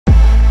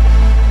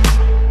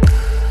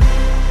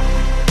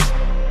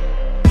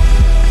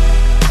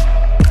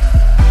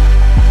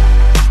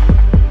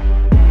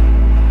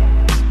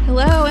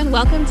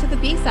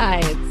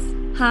B-Sides.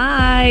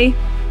 Hi.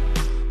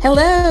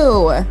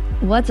 Hello.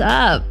 What's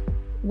up?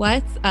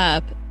 What's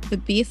up? The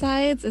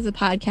B-Sides is a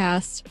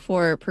podcast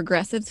for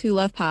progressives who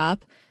love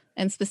pop,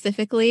 and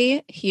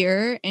specifically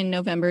here in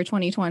November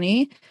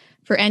 2020,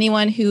 for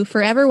anyone who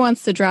forever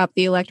wants to drop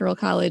the Electoral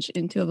College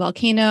into a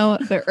volcano,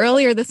 but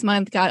earlier this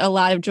month got a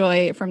lot of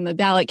joy from the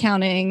ballot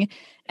counting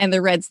and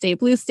the red state,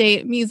 blue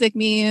state music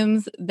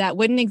memes that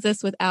wouldn't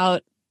exist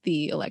without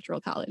the Electoral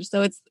College.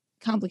 So it's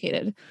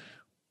complicated.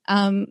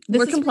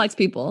 We're complex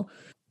people.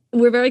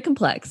 We're very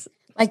complex.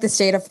 Like the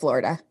state of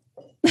Florida.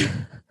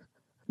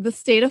 The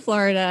state of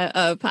Florida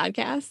of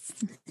podcasts.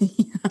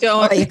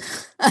 Don't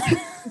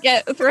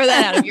throw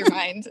that out of your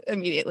mind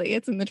immediately.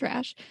 It's in the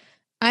trash.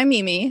 I'm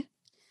Mimi.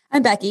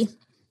 I'm Becky.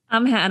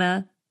 I'm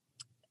Hannah.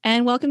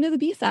 And welcome to the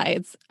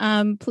B-Sides.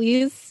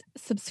 Please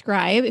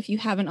subscribe if you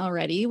haven't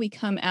already. We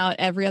come out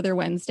every other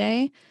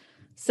Wednesday.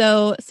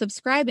 So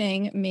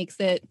subscribing makes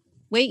it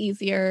way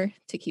easier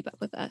to keep up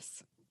with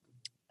us.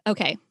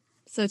 Okay,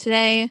 so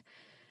today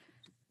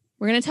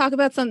we're going to talk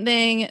about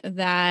something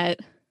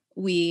that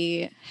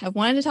we have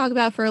wanted to talk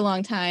about for a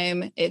long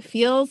time. It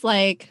feels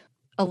like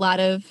a lot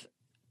of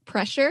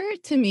pressure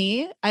to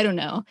me. I don't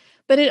know.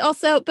 But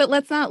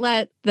let's not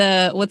let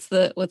what's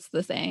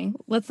the saying?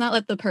 Let's not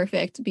let the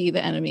perfect be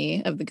the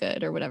enemy of the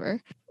good or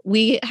whatever.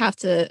 We have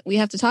to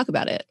talk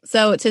about it.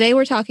 So today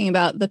we're talking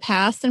about the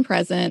past and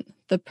present,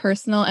 the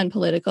personal and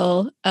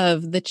political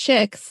of the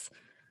Chicks,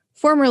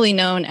 formerly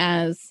known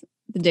as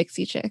the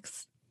Dixie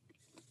Chicks.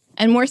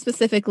 And more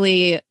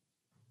specifically,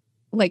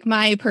 like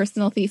my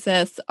personal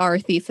thesis, our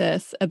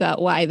thesis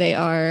about why they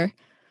are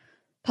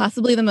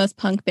possibly the most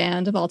punk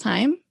band of all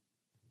time.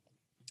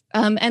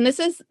 And this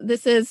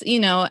is, you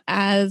know,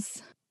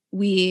 as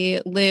we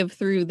live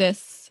through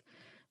this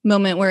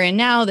moment we're in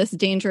now, this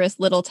dangerous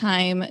little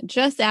time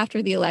just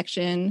after the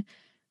election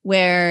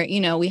where, you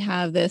know, we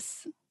have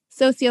this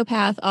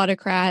sociopath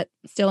autocrat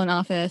still in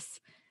office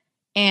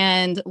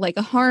and like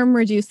a harm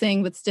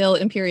reducing but still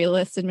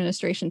imperialist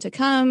administration to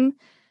come.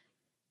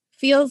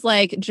 Feels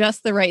like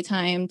just the right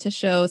time to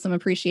show some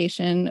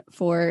appreciation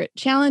for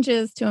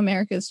challenges to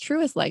America's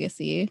truest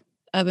legacy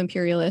of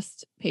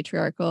imperialist,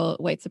 patriarchal,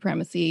 white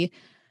supremacy,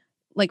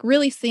 like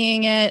really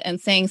seeing it and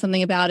saying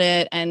something about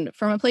it. And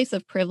from a place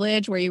of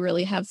privilege where you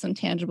really have some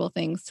tangible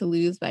things to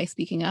lose by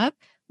speaking up,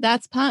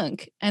 that's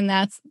punk. And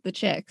that's the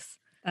Chicks.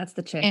 That's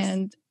the Chicks.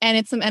 And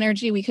it's some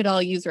energy we could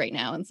all use right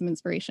now and some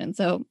inspiration.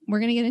 So we're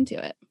going to get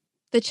into it.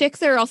 The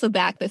Chicks are also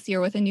back this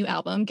year with a new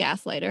album,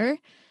 Gaslighter,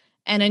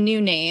 and a new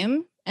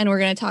name. And we're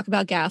going to talk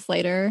about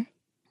Gaslighter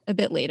a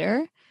bit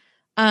later.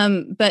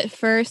 But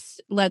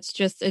first, let's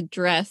just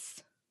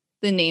address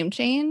the name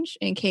change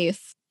in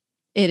case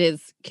it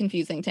is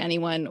confusing to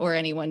anyone or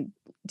anyone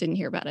didn't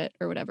hear about it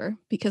or whatever,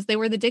 because they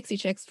were the Dixie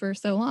Chicks for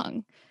so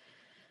long.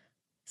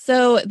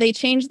 So they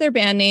changed their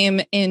band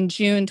name in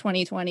June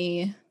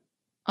 2020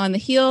 on the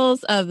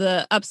heels of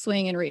the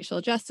upswing in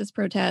racial justice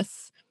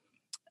protests.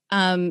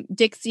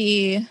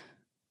 Dixie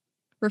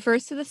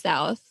refers to the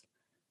South,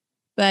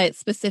 but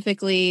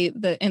specifically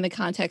in the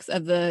context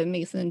of the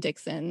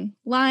Mason-Dixon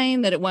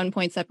line that at one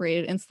point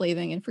separated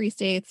enslaving and free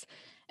states.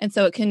 And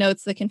so it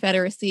connotes the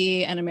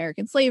Confederacy and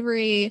American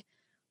slavery,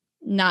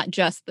 not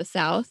just the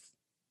South.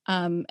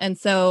 And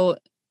so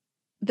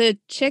the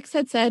Chicks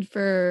had said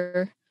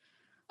for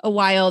a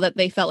while that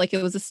they felt like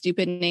it was a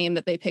stupid name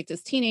that they picked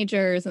as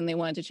teenagers and they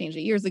wanted to change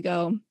it years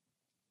ago.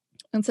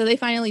 And so they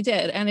finally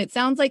did. And it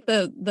sounds like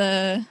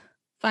the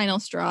final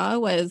straw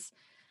was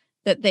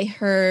that they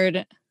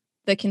heard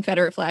the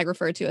Confederate flag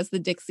referred to as the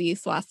Dixie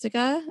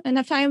swastika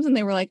enough times. And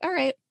they were like, all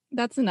right,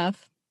 that's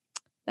enough.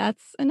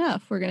 That's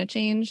enough. We're going to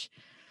change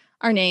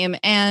our name.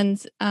 And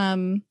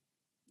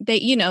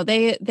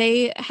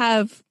they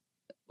have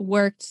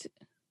worked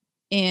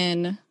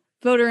in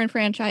voter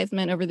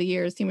enfranchisement over the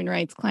years, human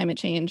rights, climate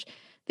change.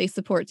 They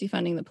support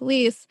defunding the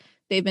police.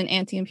 They've been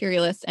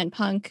anti-imperialist and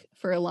punk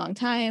for a long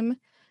time,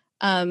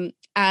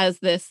 as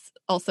this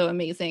also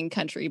amazing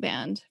country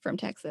band from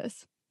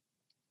Texas.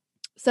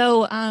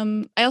 So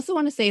I also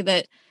want to say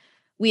that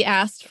we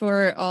asked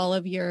for all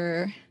of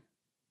your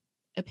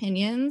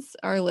opinions,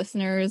 our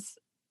listeners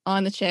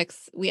on the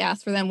Chicks. We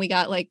asked for them. We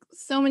got like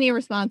so many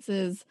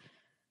responses,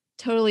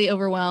 totally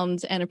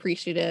overwhelmed and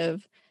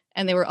appreciative.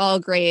 And they were all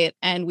great.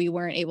 And we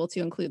weren't able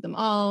to include them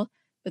all,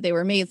 but they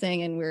were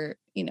amazing. And we're,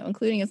 you know,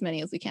 including as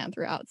many as we can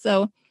throughout.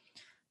 So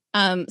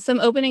some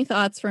opening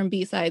thoughts from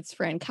B-Sides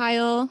friend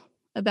Kyle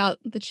about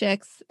the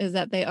Chicks is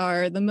that they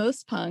are the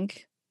most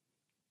punk,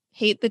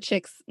 hate the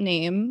Chicks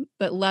name,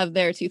 but love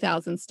their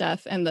 2000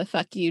 stuff and the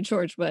fuck you,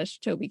 George Bush,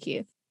 Toby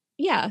Keith.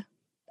 Yeah,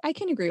 I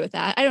can agree with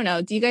that. I don't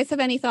know. Do you guys have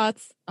any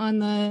thoughts on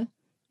the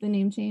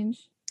name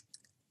change?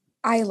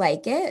 I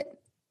like it.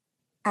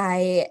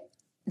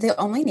 The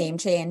only name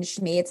change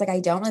to me, it's like I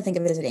don't really think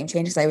of it as a name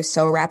change because I was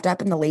so wrapped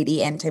up in the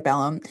Lady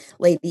Antebellum,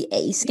 Lady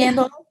A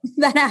scandal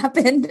that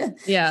happened.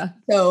 Yeah.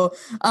 So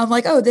I'm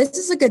like, oh, this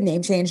is a good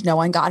name change. No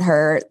one got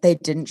hurt. They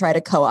didn't try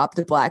to co-opt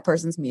a Black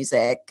person's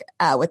music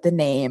with the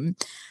name.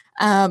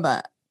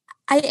 I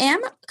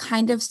am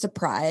kind of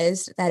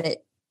surprised that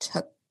it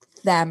took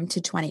them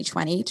to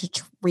 2020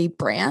 to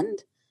rebrand.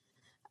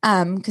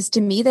 Because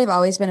to me, they've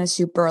always been a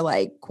super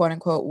like quote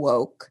unquote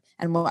woke,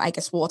 and I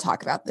guess we'll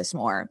talk about this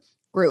more,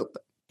 group.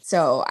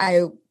 So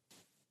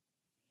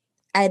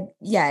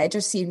it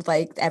just seemed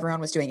like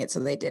everyone was doing it, so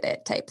they did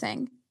it type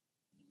thing.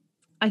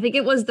 I think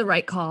it was the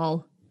right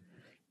call.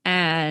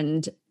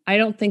 And I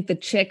don't think the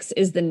Chicks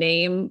is the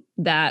name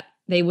that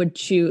they would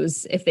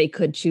choose if they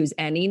could choose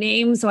any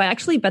name. So I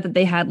actually bet that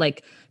they had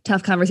like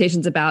tough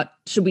conversations about,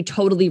 should we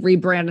totally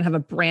rebrand and have a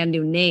brand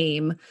new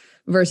name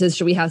versus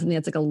should we have something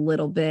that's like a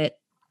little bit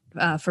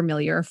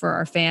familiar for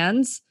our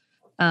fans?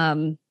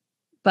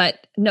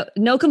 But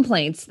no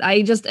complaints. I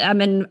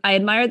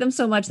admire them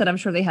so much that I'm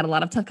sure they had a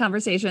lot of tough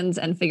conversations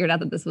and figured out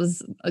that this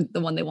was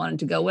the one they wanted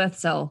to go with.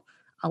 So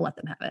I'll let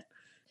them have it.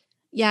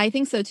 Yeah, I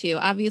think so too.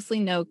 Obviously,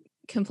 no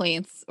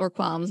complaints or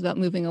qualms about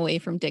moving away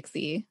from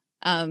Dixie.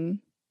 I'm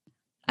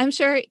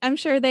sure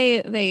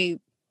they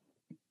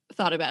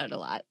thought about it a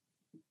lot.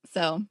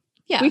 So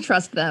yeah, we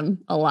trust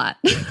them a lot.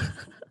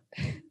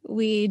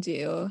 We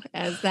do,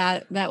 as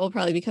that will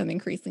probably become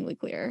increasingly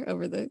clear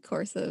over the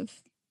course of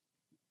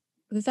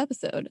this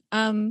episode.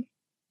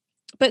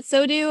 But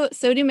so do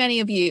many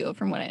of you,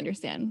 from what I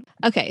understand.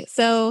 Okay,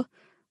 so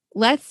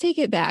let's take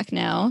it back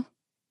now,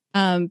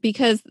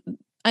 because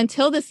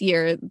until this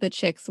year, the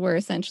Chicks were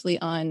essentially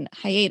on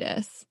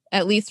hiatus,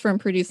 at least from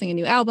producing a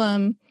new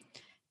album,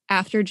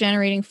 after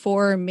generating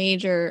 4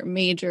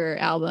 major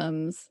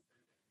albums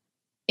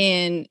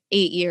in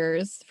 8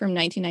 years from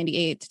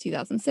 1998 to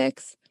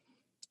 2006,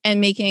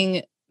 and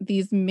making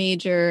these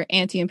major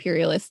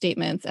anti-imperialist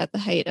statements at the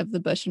height of the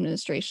Bush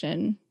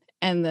administration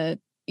and the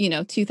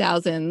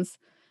 2000s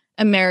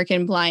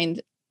American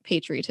blind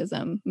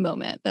patriotism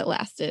moment that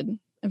lasted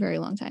a very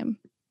long time.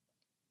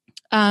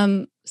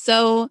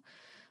 So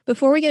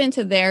before we get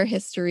into their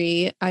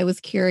history, I was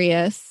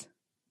curious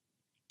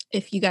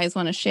if you guys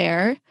want to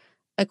share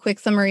a quick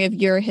summary of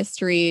your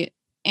history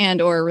and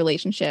or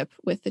relationship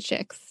with the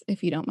Chicks,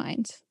 if you don't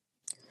mind.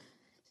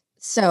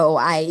 So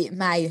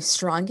my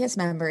strongest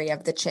memory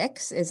of the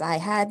Chicks is I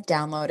had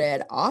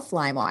downloaded off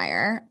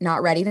LimeWire,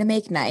 Not Ready to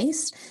Make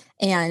Nice,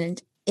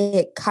 and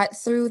it cut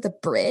through the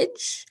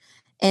bridge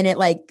and it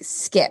like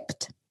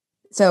skipped.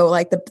 So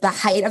like the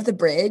height of the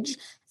bridge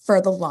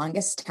for the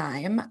longest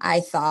time, I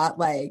thought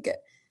like,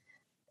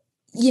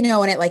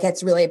 when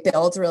it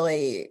builds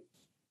really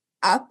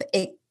up,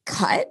 it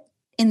cut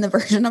in the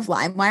version of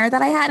LimeWire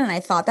that I had. And I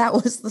thought that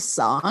was the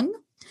song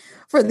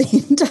for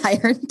the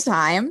entire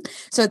time.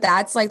 So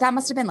that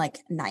must have been like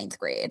 9th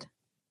grade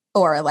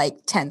or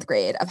like 10th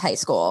grade of high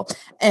school.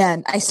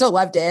 And I still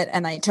loved it.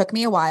 And it took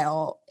me a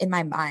while in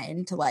my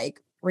mind to like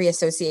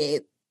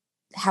reassociate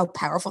how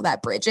powerful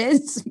that bridge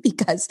is,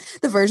 because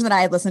the version that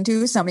I had listened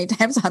to so many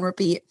times on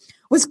repeat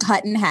was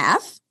cut in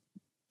half.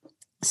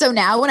 So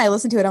now when I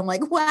listen to it, I'm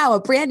like, wow, a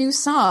brand new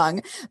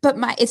song. But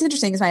it's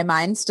interesting because my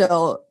mind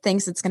still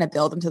thinks it's going to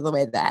build into the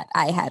way that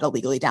I had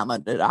illegally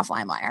downloaded it off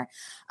LimeWire.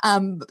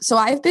 So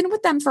I've been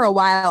with them for a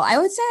while. I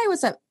would say I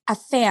was a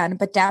fan,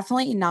 but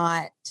definitely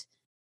not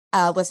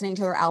listening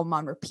to their album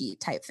on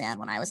repeat type fan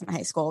when I was in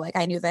high school. Like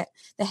I knew that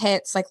the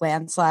hits like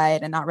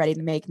Landslide and Not Ready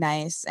to Make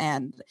Nice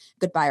and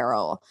Goodbye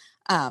Earl,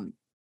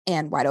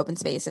 and Wide Open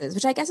Spaces,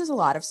 which I guess is a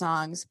lot of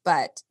songs,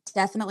 but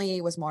definitely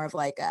was more of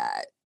like a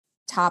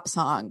top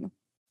song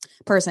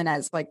person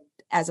as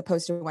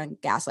opposed to when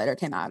Gaslighter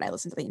came out. I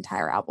listened to the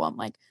entire album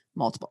like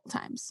multiple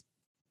times.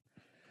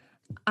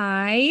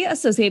 I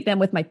associate them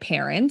with my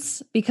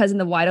parents because in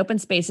the Wide Open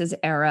Spaces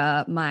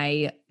era,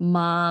 my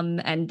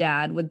mom and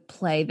dad would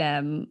play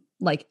them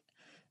like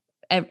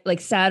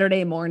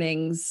Saturday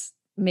mornings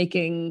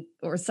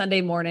or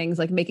Sunday mornings,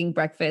 like making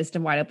breakfast,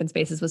 and Wide Open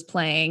Spaces was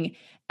playing.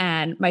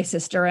 And my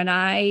sister and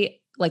I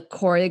like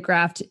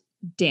choreographed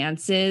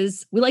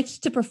dances. We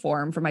liked to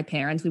perform for my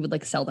parents. We would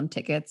like sell them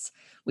tickets.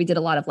 We did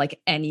a lot of like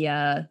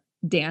Enya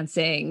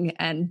dancing,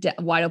 and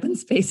Wide Open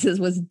Spaces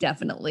was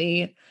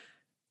definitely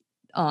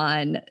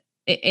on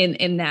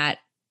in that.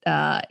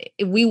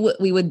 We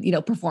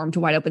would perform to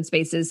Wide Open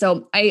Spaces.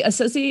 So I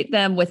associate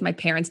them with my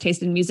parents'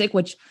 taste in music,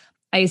 which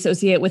I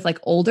associate with like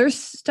older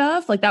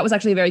stuff. Like that was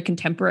actually a very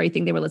contemporary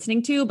thing they were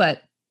listening to,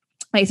 but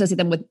I associate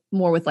them with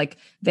more with like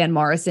Van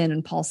Morrison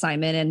and Paul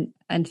Simon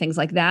and things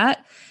like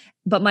that.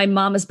 But my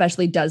mom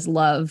especially does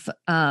love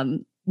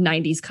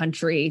 90s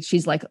country.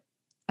 She's like,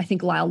 I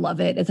think Lyle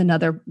Lovett is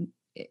another,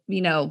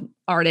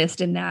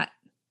 artist in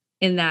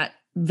that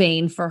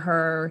vein for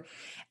her.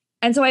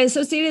 And so I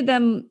associated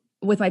them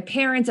with my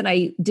parents, and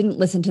I didn't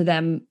listen to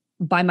them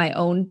by my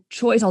own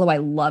choice, although I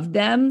loved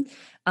them.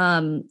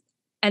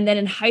 And then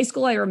in high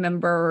school, I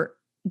remember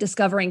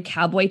discovering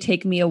Cowboy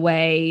Take Me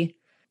Away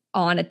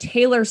on a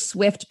Taylor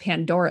Swift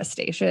Pandora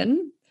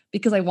station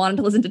because I wanted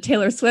to listen to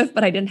Taylor Swift,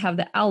 but I didn't have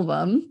the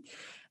album.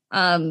 So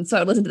I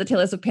would listen to the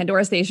Taylor Swift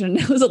Pandora station, and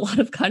it was a lot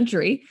of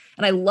country,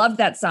 and I loved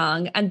that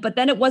song. But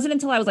then it wasn't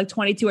until I was like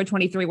 22 or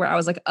 23 where I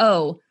was like,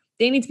 oh,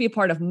 they need to be a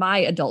part of my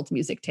adult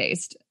music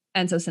taste.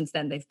 And so since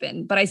then they've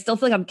been, but I still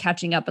feel like I'm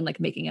catching up and like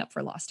making up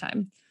for lost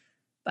time,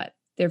 but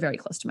they're very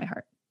close to my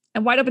heart.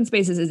 And Wide Open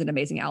Spaces is an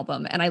amazing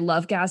album. And I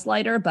love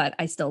Gaslighter, but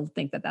I still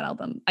think that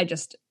album, I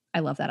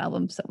love that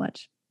album so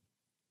much.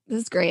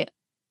 This is great.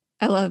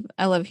 I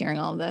love hearing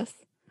all of this.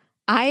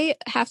 I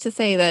have to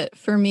say that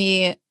for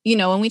me,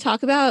 when we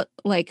talk about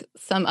like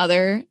some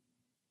other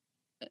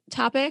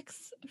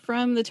topics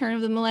from the turn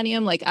of the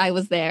millennium, like I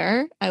was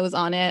there, I was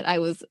on it, I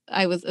was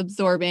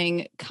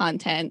absorbing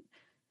content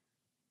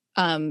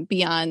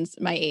beyond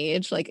my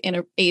age, like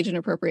age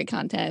inappropriate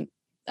content.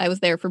 I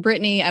was there for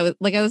Britney.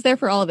 I was there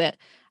for all of it.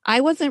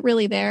 I wasn't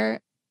really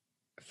there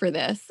for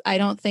this. I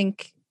don't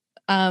think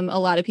a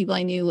lot of people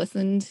I knew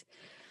listened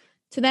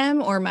to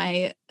them, or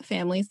my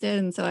families did.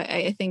 And so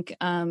I think,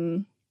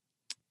 until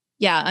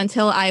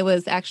I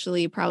was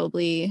actually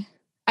probably,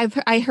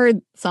 I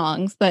heard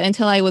songs, but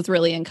until I was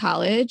really in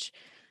college,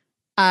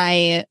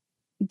 I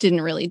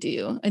didn't really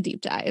do a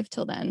deep dive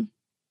till then,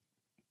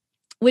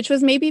 which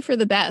was maybe for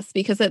the best,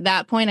 because at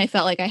that point I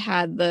felt like I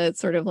had the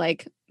sort of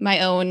like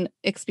my own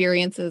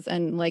experiences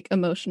and like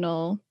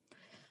emotional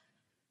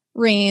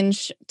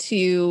range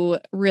to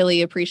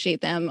really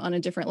appreciate them on a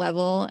different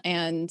level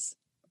and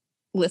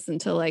listen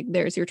to like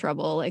There's Your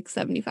Trouble like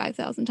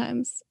 75,000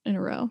 times in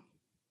a row,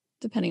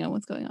 depending on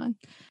what's going on.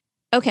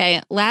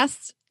 Okay,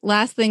 last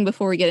thing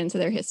before we get into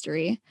their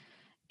history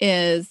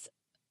is,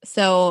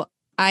 so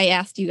I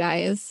asked you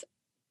guys,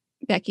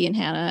 Becky and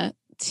Hannah,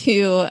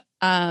 to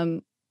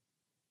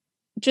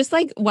just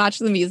like watch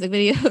the music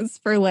videos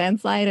for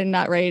Landslide and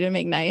Not Ready to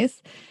Make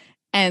Nice,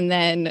 and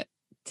then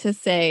to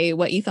say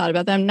what you thought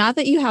about them. Not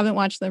that you haven't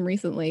watched them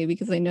recently,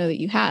 because I know that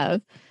you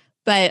have,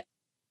 but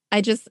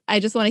I just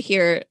want to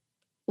hear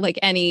like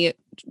any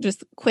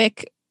just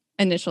quick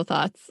initial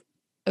thoughts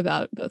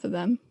about both of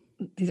them.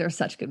 These are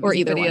such good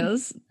music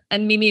videos. One.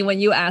 And Mimi, when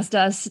you asked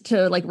us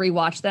to like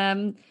rewatch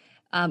them,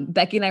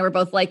 Becky and I were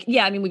both like,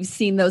 yeah, I mean, we've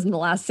seen those in the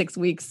last 6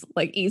 weeks,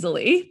 like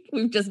easily.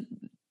 We've just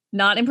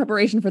not in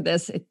preparation for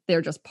this.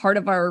 They're just part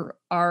of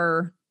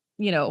our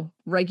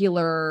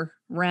regular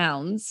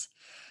rounds.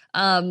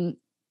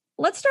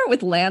 Let's start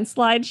with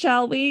Landslide,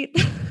 shall we?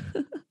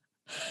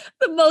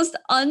 The most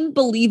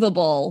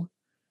unbelievable.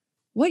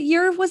 What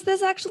year was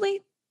this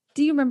actually?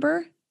 Do you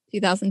remember?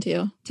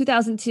 2002.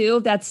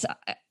 2002. It's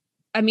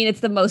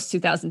the most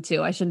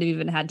 2002. I shouldn't have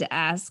even had to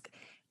ask.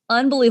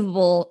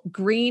 Unbelievable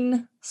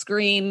green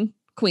screen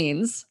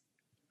queens.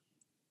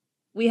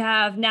 We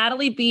have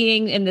Natalie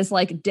being in this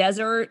like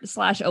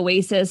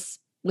desert/oasis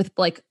with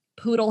like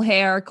poodle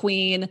hair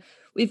queen.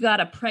 We've got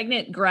a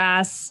pregnant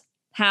grass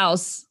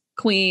house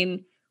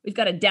queen. We've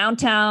got a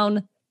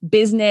downtown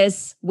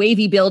business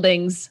wavy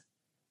buildings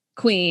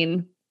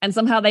queen. And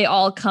somehow they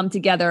all come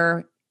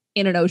together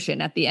in an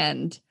ocean at the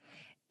end.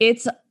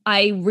 It's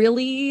like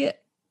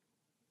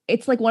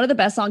one of the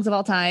best songs of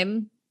all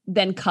time,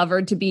 then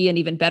covered to be an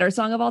even better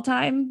song of all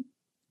time.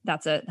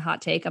 That's a hot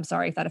take. I'm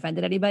sorry if that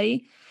offended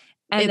anybody.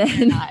 And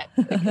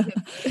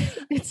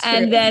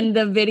then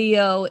the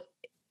video,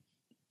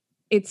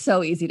 it's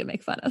so easy to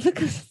make fun of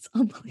because it's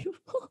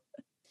unbelievable.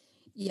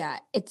 Yeah,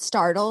 it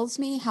startles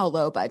me how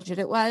low budget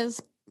it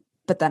was,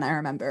 but then I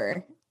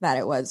remember that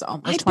it was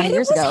almost 20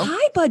 years ago.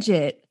 High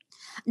budget.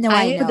 No,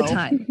 I know. At the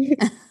time.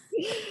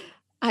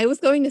 I was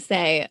going to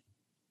say,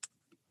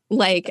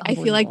 like, I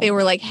feel like they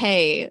were like,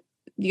 hey,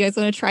 you guys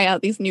want to try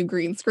out these new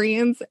green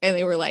screens? And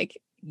they were like,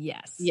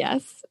 yes.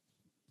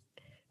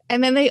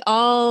 And then they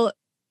all,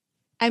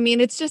 I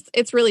mean,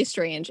 it's really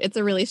strange. It's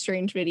a really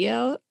strange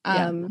video.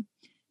 And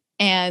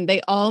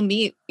they all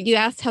meet. You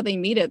asked how they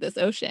meet at this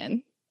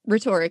ocean,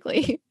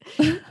 rhetorically.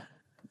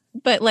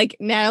 But like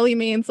Natalie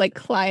Maines like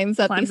climbs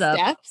up these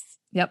steps.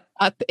 Yep.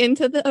 Up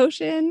into the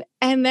ocean.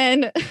 And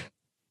then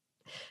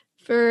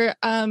for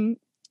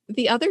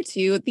the other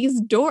two,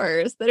 these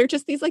doors that are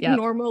just these like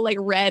normal like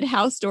red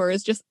house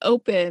doors just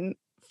open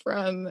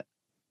from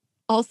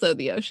also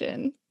the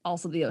ocean.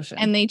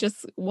 And they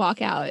just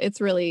walk out. It's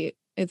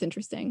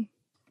interesting.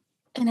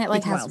 And it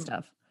like has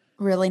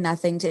really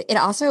nothing to it.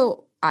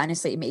 Also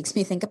honestly makes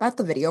me think about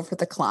the video for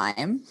The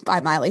Climb by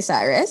Miley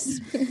Cyrus.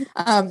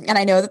 And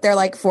I know that they're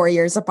like 4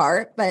 years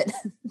apart, but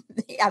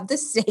they have the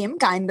same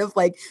kind of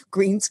like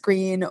green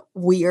screen,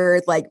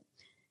 weird, like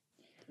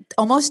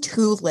almost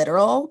too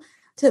literal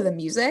to the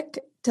music,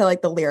 to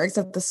like the lyrics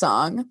of the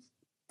song.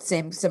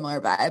 Similar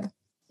vibe.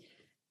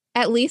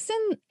 I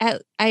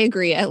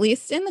agree. At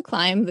least in The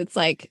Climb, that's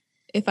like,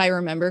 if I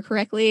remember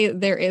correctly,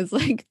 there is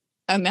like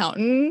a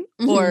mountain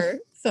or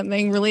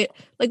something really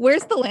like,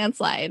 where's the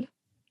landslide?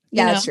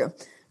 That's true.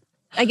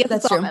 I guess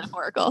that's all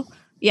metaphorical.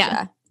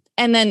 Yeah.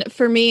 And then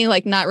for me,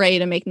 like Not Ready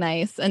to Make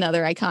Nice,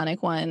 another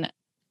iconic one,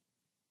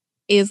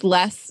 is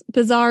less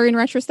bizarre in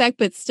retrospect,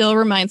 but still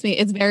reminds me,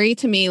 it's very,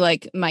 to me,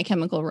 like My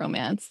Chemical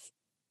Romance.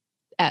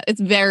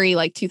 It's very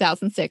like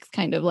 2006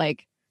 kind of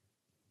like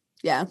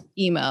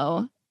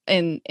emo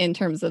in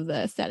terms of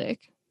the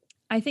aesthetic.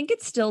 I think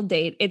it's still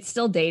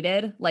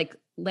dated. Like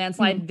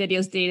Landslide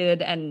videos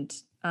dated and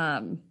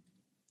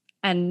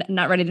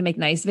Not Ready to Make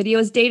Nice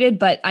videos dated,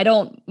 but I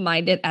don't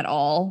mind it at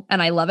all.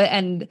 And I love it.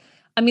 And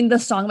I mean, the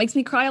song makes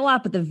me cry a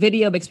lot, but the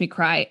video makes me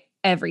cry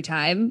every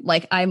time.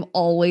 Like I'm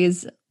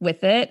always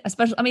with it,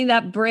 especially, I mean,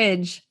 that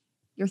bridge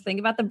your thing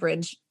about the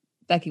bridge,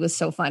 Becky, was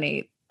so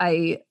funny.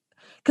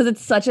 Because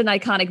it's such an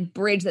iconic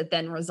bridge that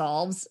then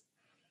resolves.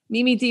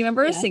 Mimi, do you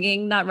remember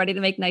singing Not Ready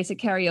to Make Nice at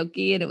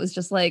karaoke? And it was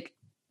just like,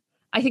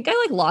 I think I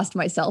like lost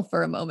myself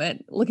for a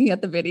moment looking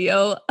at the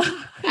video.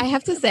 I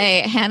have to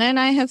say, Hannah and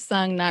I have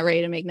sung Not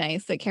Ready to Make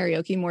Nice at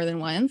karaoke more than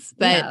once,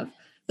 but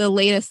the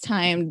latest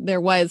time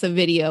there was a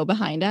video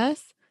behind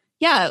us.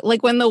 Yeah,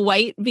 like when the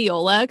white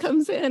viola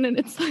comes in and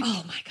it's like,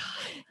 oh my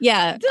God.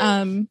 Yeah.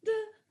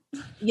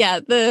 Yeah,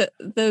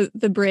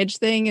 the bridge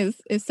thing is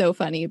so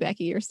funny,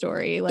 Becky, your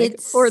story. Like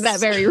for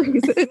that very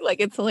reason. Like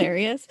it's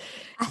hilarious.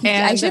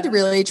 I should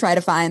really try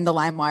to find the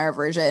LimeWire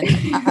version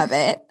of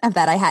that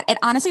I had. It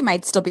honestly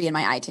might still be in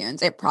my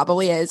iTunes. It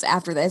probably is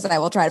after this. I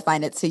will try to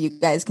find it so you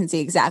guys can see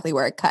exactly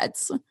where it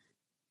cuts.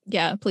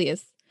 Yeah,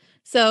 please.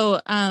 So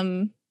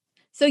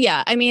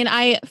yeah, I mean,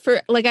 I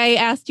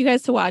asked you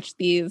guys to watch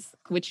these,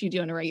 which you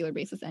do on a regular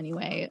basis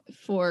anyway,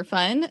 for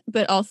fun,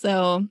 but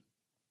also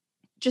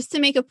just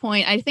to make a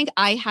point. I think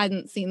I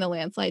hadn't seen the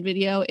landslide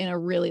video in a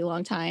really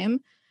long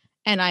time,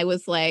 and I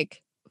was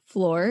like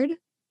floored.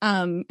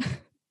 But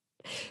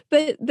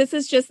this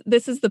is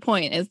the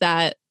point, is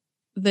that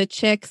the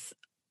Chicks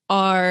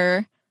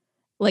are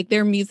like,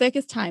 their music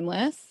is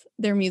timeless.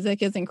 Their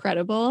music is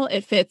incredible.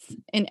 It fits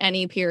in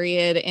any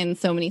period in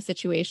so many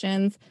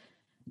situations.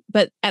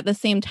 But at the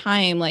same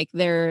time, like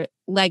their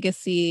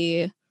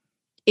legacy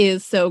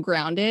is so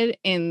grounded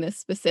in this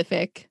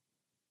specific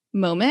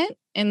moment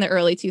in the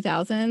early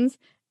 2000s.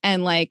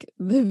 And like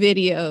the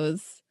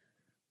videos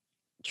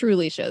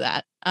truly show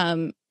that.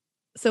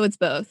 So it's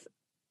both.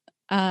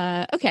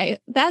 Okay,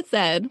 that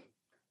said,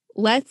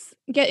 let's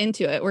get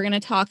into it. We're going to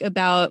talk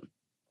about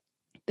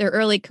their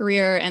early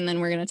career, and then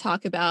we're going to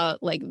talk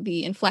about like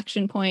the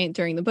inflection point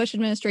during the Bush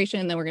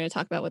administration. Then we're going to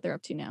talk about what they're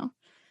up to now.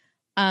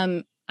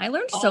 I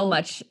learned so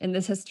much in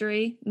this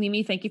history.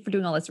 Mimi, thank you for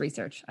doing all this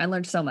research. I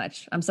learned so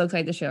much. I'm so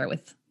excited to share it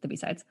with the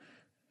B-Sides.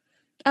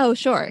 Oh,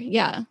 sure.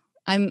 Yeah.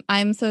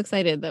 I'm so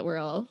excited that we're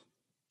all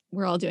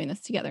doing this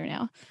together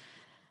now.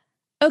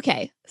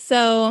 Okay.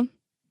 So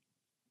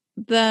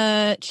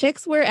the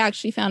Chicks were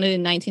actually founded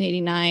in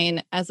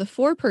 1989 as a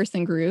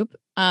 4-person group.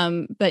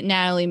 But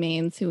Natalie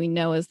Maines, who we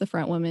know as the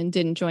front woman,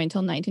 didn't join until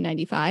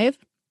 1995.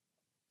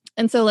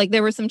 And so like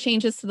there were some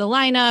changes to the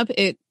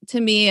lineup. To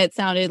me, it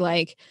sounded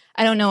like,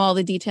 I don't know all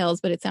the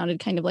details, but it sounded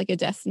kind of like a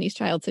Destiny's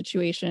Child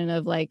situation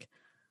of like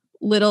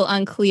little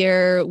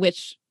unclear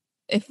which,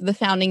 if the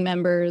founding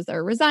members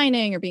are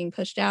resigning or being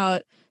pushed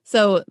out.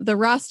 So the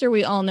roster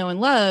we all know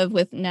and love,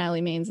 with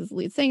Natalie Maines as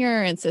lead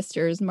singer and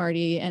sisters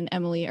Marty and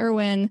Emily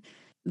Irwin,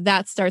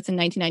 that starts in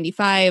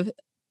 1995.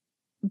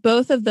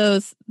 Both of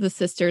those, the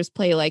sisters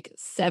play like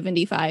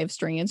 75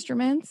 string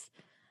instruments.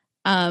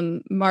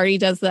 Marty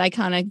does the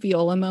iconic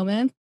viola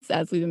moments,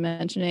 as we've been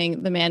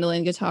mentioning, the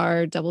mandolin,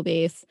 guitar, double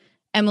bass.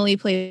 Emily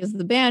plays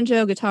the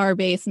banjo, guitar,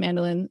 bass,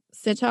 mandolin,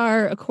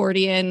 sitar,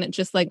 accordion,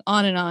 just like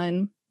on and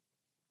on.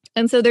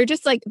 And so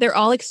they're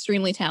all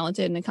extremely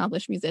talented and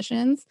accomplished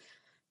musicians.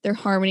 Their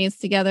harmonies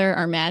together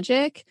are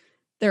magic.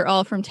 They're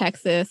all from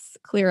Texas.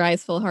 Clear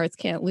Eyes, Full Hearts,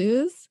 Can't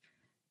Lose.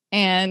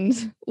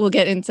 And we'll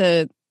get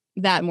into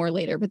that more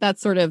later, but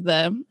that's sort of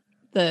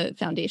the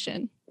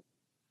foundation.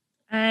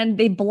 And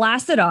they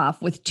blasted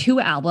off with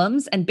 2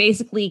 albums, and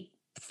basically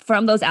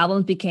from those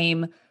albums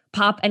became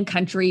pop and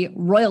country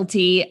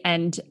royalty.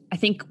 And I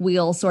think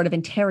we'll sort of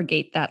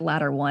interrogate that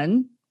latter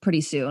one pretty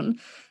soon.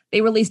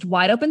 They released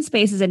Wide Open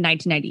Spaces in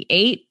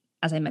 1998.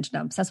 As I mentioned,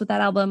 I'm obsessed with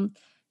that album.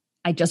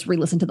 I just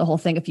re-listened to the whole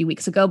thing a few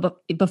weeks ago, but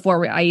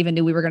before I even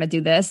knew we were going to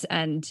do this,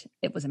 and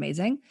it was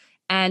amazing.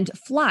 And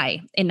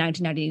Fly in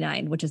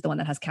 1999, which is the one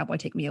that has Cowboy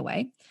Take Me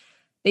Away.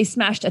 They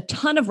smashed a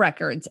ton of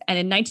records, and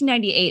in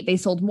 1998, they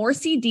sold more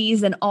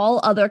CDs than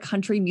all other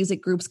country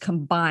music groups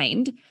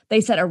combined.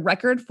 They set a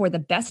record for the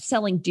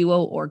best-selling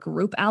duo or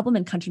group album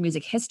in country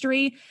music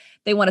history.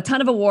 They won a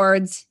ton of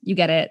awards. You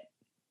get it.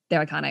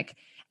 They're iconic.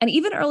 And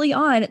even early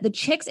on, the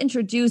Chicks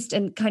introduced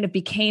and kind of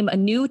became a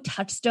new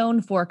touchstone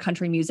for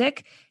country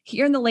music.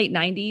 Here in the late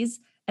 90s,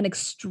 an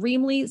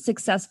extremely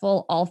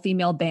successful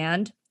all-female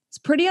band. It's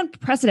pretty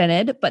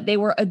unprecedented, but they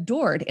were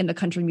adored in the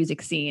country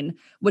music scene,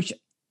 which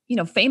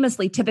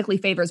famously typically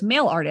favors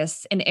male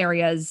artists in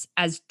areas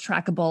as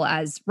trackable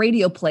as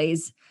radio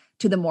plays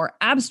to the more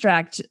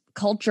abstract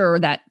culture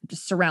that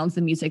surrounds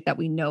the music that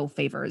we know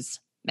favors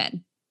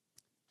men.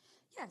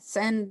 Yes.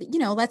 And,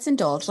 let's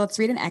indulge. Let's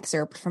read an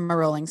excerpt from a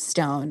Rolling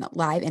Stone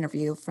live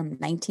interview from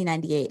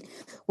 1998,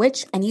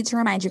 which I need to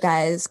remind you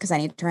guys, because I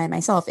need to remind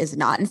myself, is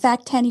not in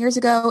fact 10 years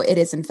ago. It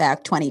is in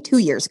fact 22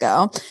 years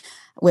ago,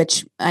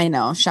 which I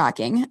know,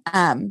 shocking.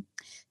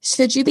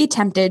 Should you be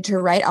tempted to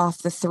write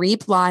off the 3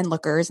 blonde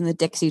lookers and the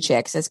Dixie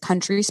Chicks as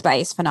country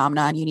spice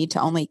phenomenon, you need to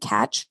only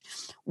catch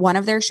one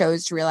of their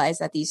shows to realize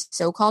that these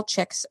so-called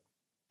chicks,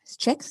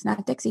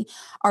 not Dixie,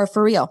 are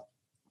for real.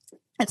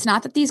 It's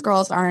not that these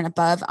girls aren't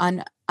above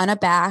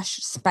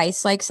unabashed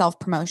spice-like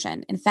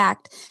self-promotion. In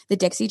fact, the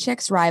Dixie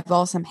Chicks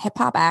rival some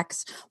hip-hop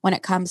acts when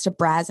it comes to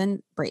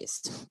brazen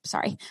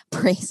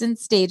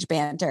stage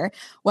banter,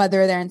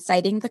 whether they're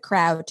inciting the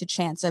crowd to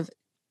chants of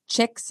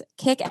Chicks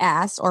kick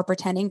ass or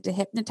pretending to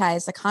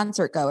hypnotize the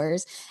concert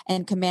goers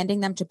and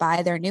commanding them to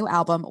buy their new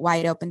album,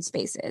 Wide Open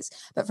Spaces.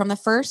 But from the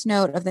first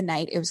note of the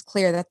night, it was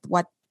clear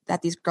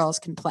that these girls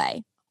can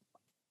play.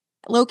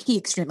 Low-key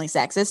extremely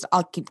sexist.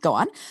 I'll keep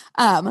going.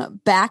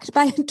 Backed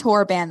by a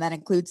tour band that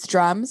includes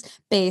drums,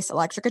 bass,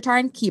 electric guitar,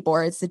 and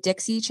keyboards, the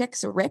Dixie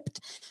Chicks ripped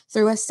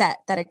through a set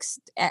that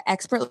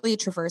expertly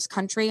traversed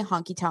country,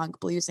 honky-tonk,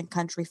 blues, and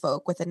country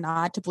folk with a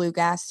nod to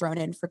bluegrass thrown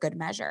in for good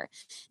measure.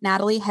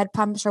 Natalie head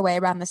pumps her way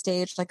around the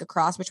stage like a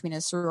cross between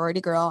a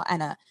sorority girl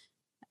and a,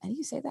 how do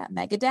you say that,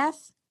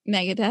 Megadeth?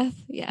 Megadeth,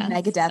 yeah.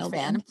 Megadeth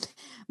fan,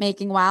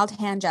 making wild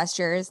hand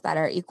gestures that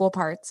are equal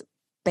parts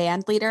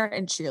band leader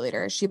and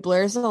cheerleader. She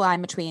blurs the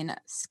line between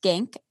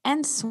skank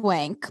and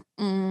swank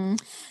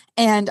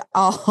and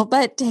all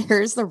but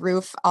tears the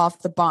roof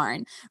off the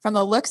barn. From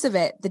the looks of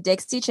it, the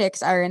Dixie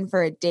Chicks are in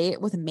for a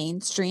date with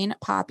mainstream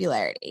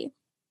popularity.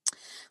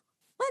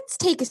 Let's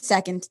take a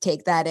second to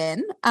take that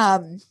in.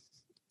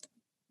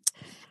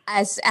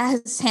 As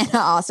Hannah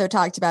also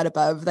talked about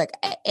above, like,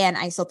 and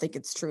I still think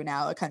it's true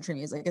now, country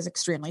music is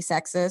extremely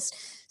sexist.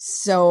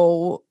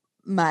 So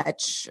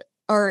much,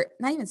 or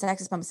not even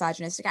sexist, but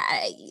misogynistic.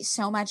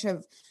 So much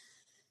of,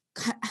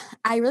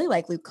 I really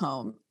like Luke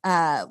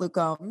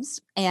Combs,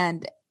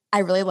 and I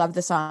really love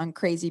the song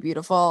 "Crazy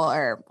Beautiful"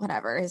 or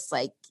whatever. It's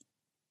like,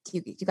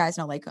 do you guys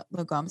know like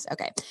Luke Combs?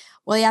 Okay,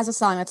 well, he has a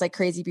song that's like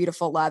 "Crazy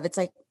Beautiful Love." It's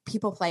like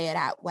people play it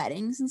at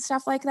weddings and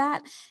stuff like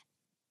that,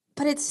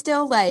 but it's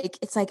still like,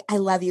 it's like, I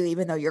love you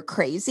even though you're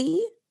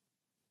crazy,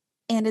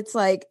 and it's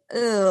like,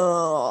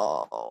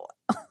 oh,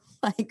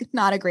 like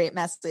not a great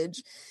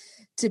message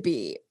to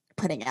be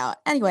putting out.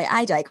 Anyway,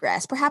 I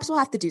digress. Perhaps we'll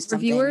have to do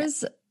something.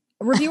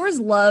 Reviewers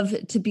love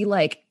to be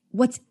like,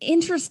 what's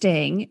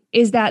interesting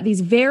is that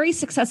these very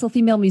successful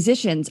female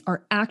musicians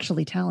are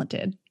actually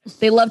talented.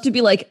 They love to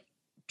be like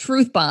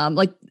truth bomb.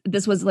 Like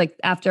this was like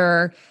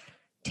after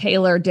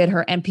Taylor did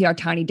her NPR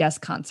Tiny Desk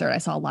concert. I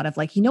saw a lot of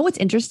like, you know what's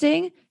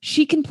interesting?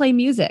 She can play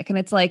music. And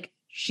it's like,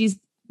 she's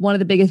one of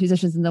the biggest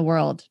musicians in the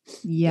world.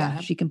 Yeah.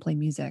 She can play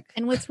music.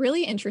 And what's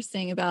really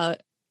interesting about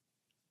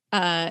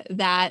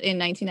that in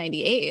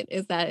 1998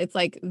 is that it's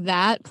like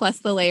that plus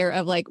the layer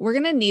of like, we're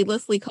going to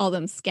needlessly call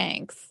them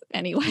skanks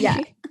anyway.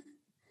 Yeah.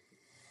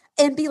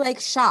 And be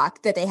like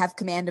shocked that they have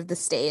command of the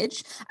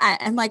stage.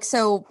 And like,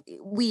 so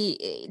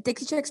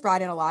Dixie Chicks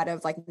brought in a lot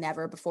of like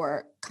never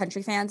before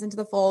country fans into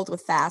the fold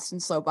with fast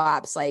and slow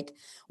bops, like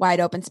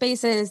Wide Open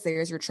Spaces,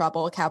 There's Your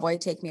Trouble, Cowboy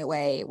Take Me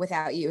Away,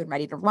 Without You, and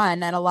Ready to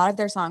Run. And a lot of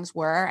their songs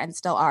were and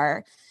still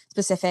are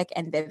specific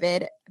and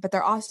vivid, but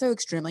they're also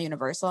extremely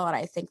universal. And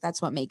I think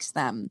that's what makes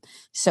them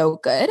so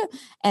good.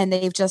 And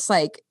they've just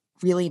like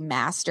really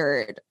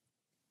mastered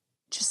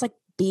just like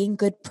being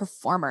good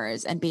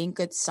performers and being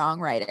good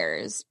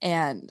songwriters.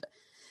 And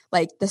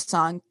like the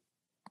song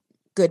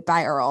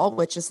Goodbye Earl,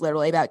 which is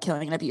literally about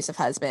killing an abusive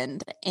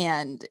husband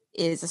and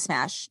is a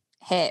smash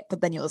hit,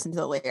 but then you listen to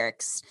the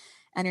lyrics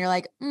and you're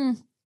like,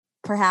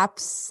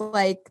 perhaps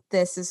like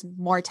this is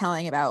more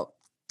telling about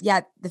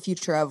the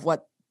future of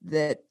what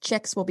the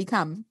Chicks will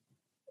become.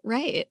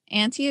 Right.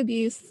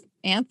 Anti-abuse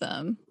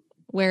anthem,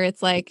 where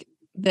it's like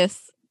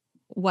this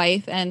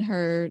wife and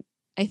her,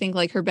 I think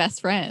like her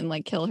best friend,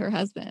 like kill her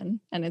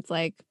husband. And it's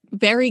like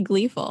very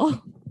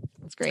gleeful.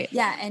 It's great.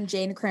 Yeah. And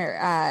Jane,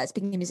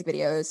 speaking of music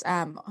videos,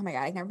 oh my God,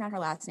 I never remember her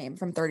last name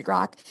from 30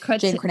 Rock.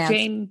 Jane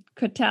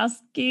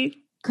Kratowski.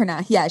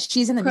 Yeah,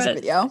 she's in the music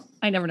video.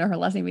 I never know her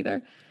last name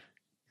either.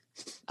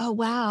 Oh,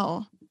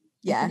 wow.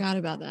 Yeah. I forgot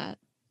about that.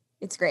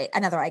 It's great.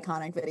 Another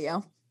iconic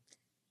video.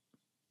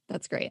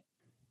 That's great.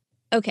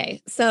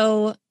 Okay,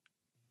 so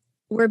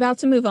we're about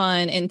to move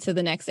on into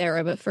the next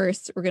era, but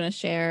first we're going to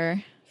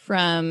share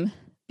from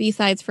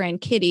B-Sides friend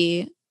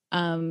Kitty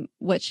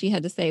what she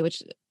had to say,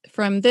 which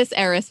from this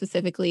era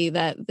specifically,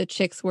 that the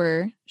Chicks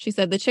were, she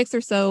said, the Chicks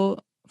are so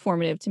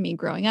formative to me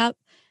growing up.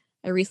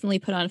 I recently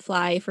put on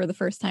Fly for the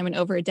first time in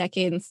over a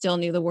decade and still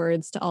knew the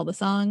words to all the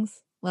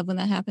songs. Love when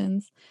that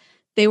happens.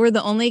 They were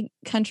the only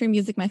country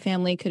music my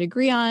family could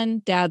agree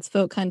on. Dad's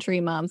folk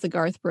country, mom's a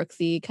Garth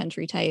Brooksy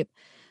country type.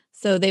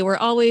 So they were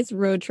always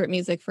road trip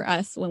music for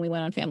us when we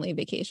went on family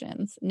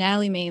vacations.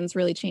 Natalie Maines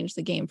really changed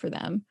the game for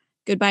them.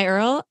 Goodbye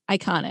Earl,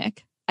 iconic.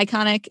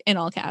 Iconic in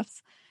all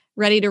caps.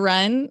 Ready to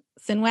Run,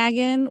 Sin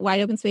Wagon,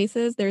 Wide Open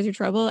Spaces, There's Your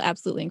Trouble,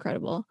 absolutely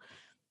incredible.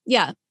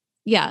 Yeah.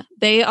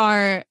 They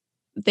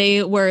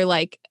were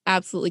like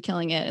absolutely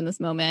killing it in this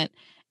moment.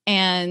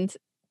 And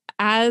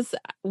as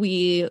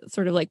we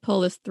sort of like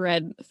pull this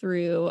thread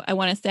through, I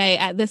want to say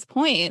at this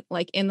point,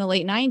 like in the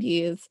late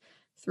 90s,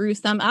 through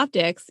some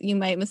optics, you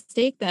might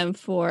mistake them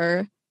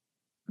for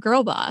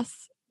girl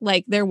boss.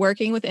 Like they're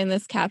working within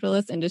this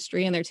capitalist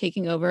industry and they're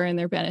taking over and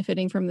they're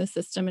benefiting from the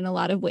system in a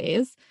lot of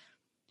ways.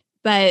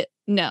 But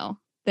no,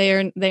 they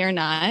are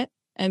not.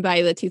 And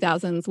by the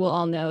 2000s, we'll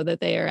all know that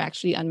they are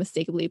actually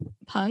unmistakably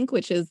punk,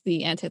 which is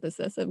the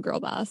antithesis of girl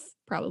boss,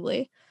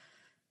 probably.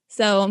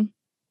 So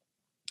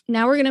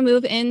now we're going to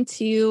move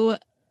into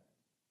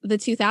the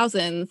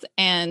 2000s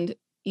and,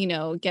 you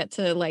know, get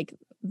to like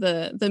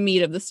the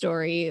meat of the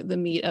story, the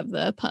meat of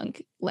the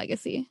punk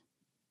legacy.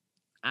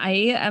 I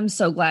am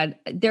so glad.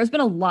 There's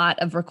been a lot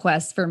of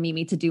requests for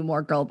Mimi to do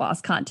more girl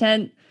boss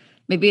content.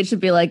 Maybe it should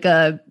be like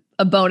a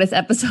bonus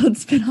episode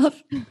spinoff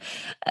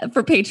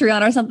for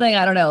Patreon or something.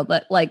 I don't know.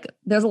 But like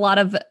there's a lot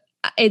of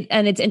it,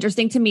 and it's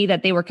interesting to me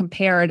that they were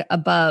compared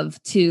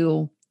above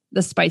to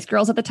the Spice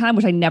Girls at the time,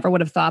 which I never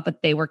would have thought,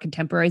 but they were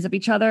contemporaries of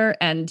each other.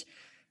 And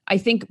I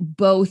think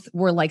both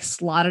were like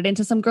slotted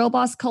into some girl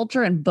boss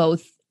culture and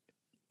both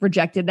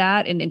rejected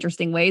that in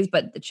interesting ways,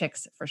 but the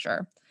chicks for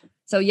sure.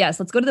 So yes,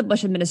 let's go to the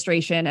Bush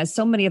administration, as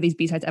so many of these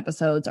B-Sides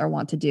episodes are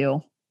wont to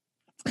do.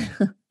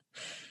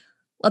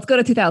 Let's go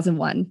to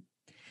 2001.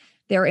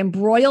 They're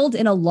embroiled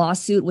in a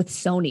lawsuit with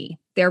Sony,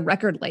 their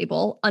record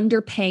label,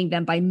 underpaying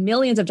them by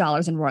millions of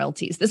dollars in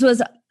royalties. This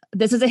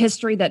is a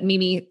history that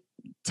Mimi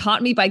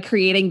taught me by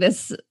creating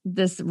this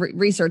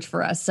research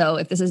for us. So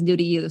if this is new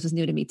to you, this is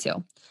new to me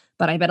too.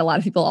 But I bet a lot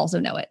of people also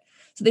know it.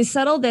 So they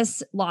settled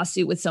this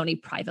lawsuit with Sony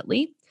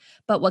privately.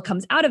 But what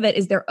comes out of it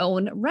is their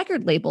own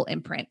record label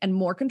imprint and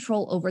more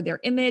control over their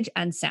image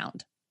and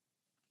sound.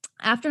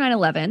 After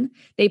 9/11,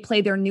 they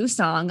played their new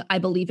song, I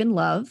Believe in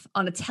Love,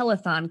 on a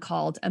telethon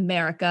called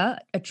America,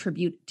 a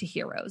Tribute to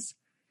Heroes.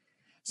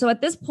 So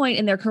at this point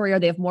in their career,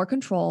 they have more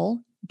control.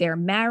 They're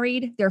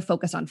married. They're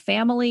focused on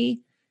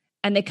family.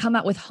 And they come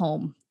out with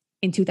Home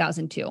in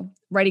 2002,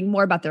 writing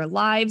more about their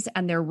lives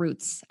and their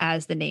roots,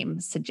 as the name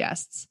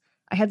suggests.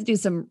 I had to do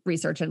some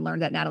research and learn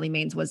that Natalie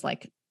Maines was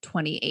like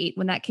 28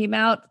 when that came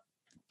out.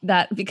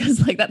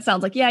 Because like that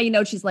sounds like, yeah,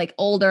 she's like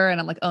older.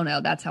 And I'm like, oh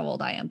no, that's how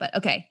old I am. But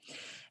okay.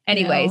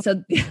 Anyway,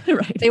 so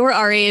right. They were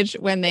our age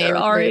when they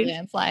recorded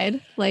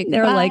Landslide. Like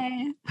they're like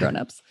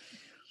grown-ups.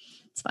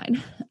 It's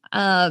fine.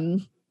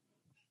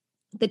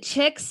 The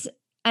Chicks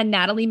and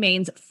Natalie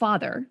Maines'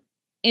 father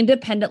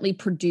independently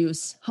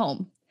produce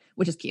Home,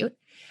 which is cute.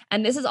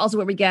 And this is also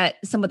where we get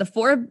some of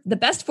the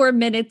best 4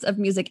 minutes of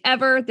music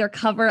ever, their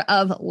cover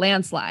of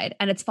Landslide.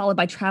 And it's followed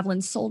by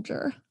Travelin'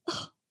 Soldier.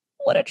 Oh,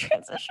 what a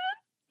transition.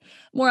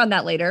 More on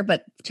that later,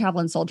 but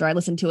Travelin' Soldier, I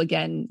listened to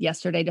again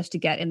yesterday just to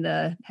get in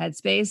the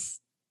headspace.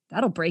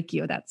 That'll break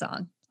you, that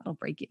song. That'll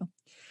break you.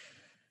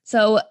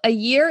 So a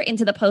year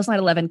into the post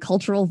 9/11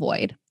 cultural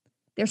void,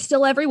 they're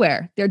still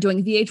everywhere. They're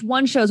doing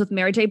VH1 shows with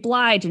Mary J.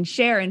 Blige and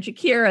Cher and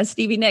Shakira,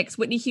 Stevie Nicks,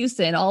 Whitney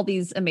Houston, all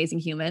these amazing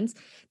humans.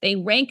 They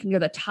rank near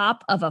the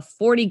top of a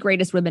 40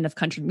 greatest women of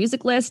country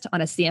music list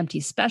on a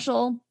CMT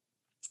special,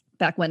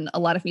 back when a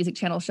lot of music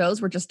channel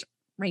shows were just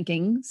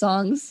ranking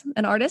songs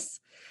and artists.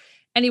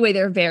 Anyway,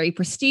 they're very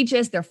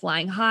prestigious. They're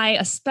flying high,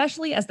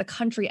 especially as the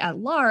country at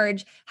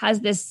large has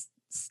this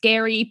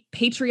scary,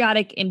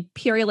 patriotic,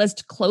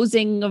 imperialist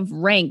closing of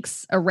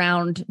ranks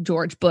around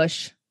George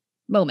Bush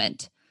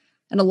moment.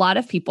 And a lot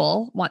of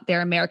people want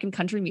their American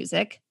country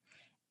music,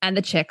 and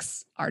the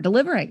Chicks are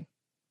delivering.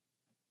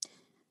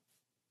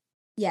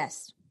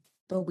 Yes,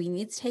 but we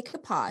need to take a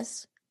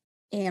pause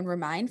and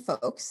remind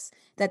folks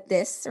that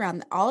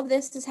all of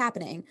this is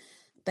happening.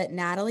 But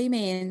Natalie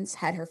Maines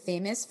had her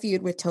famous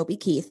feud with Toby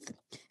Keith,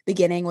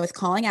 beginning with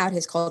calling out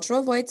his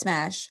cultural void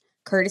smash,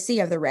 courtesy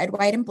of the Red,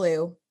 White, and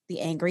Blue,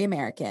 the Angry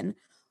American,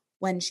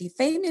 when she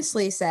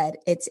famously said,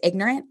 "It's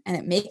ignorant and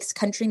it makes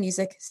country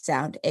music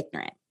sound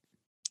ignorant."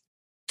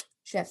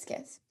 Chef's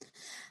kiss.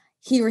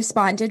 He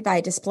responded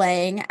by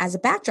displaying as a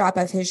backdrop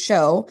of his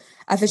show's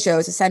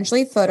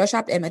essentially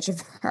photoshopped image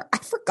of her. I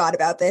forgot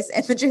about this.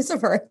 Images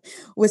of her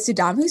with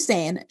Saddam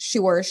Hussein. She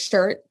wore a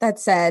shirt that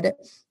said,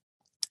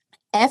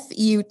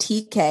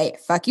 FUTK,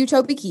 fuck you,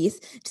 Toby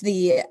Keith, to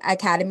the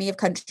Academy of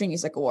Country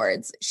Music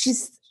Awards.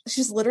 She's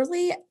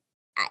literally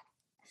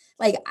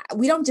like,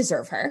 we don't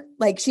deserve her.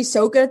 Like, she's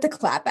so good at the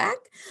clapback.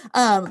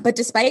 But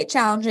despite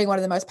challenging one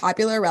of the most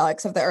popular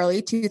relics of the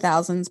early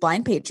 2000s,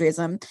 blind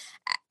patriotism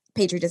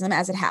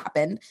as it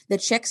happened, the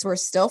Chicks were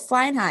still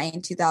flying high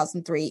in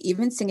 2003,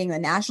 even singing the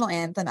national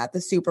anthem at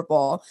the Super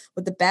Bowl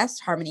with the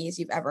best harmonies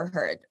you've ever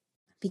heard.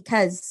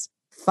 Because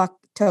fuck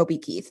Toby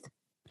Keith.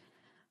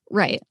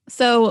 Right.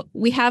 So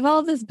we have all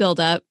of this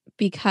buildup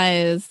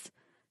because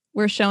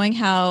we're showing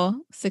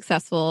how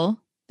successful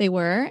they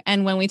were.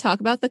 And when we talk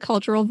about the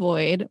cultural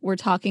void, we're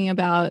talking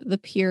about the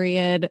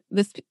period,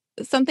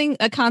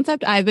 a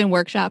concept I've been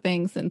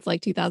workshopping since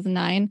like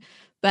 2009,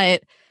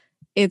 but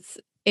it's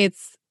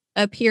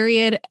a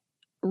period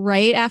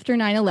right after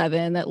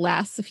 9/11 that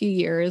lasts a few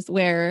years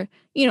where,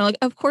 like,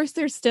 of course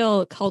there's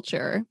still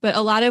culture, but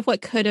a lot of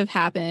what could have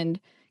happened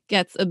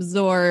gets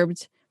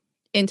absorbed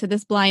into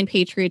this blind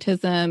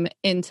patriotism,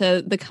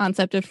 into the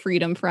concept of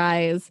freedom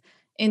fries,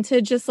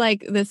 into just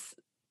like this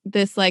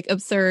like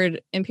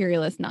absurd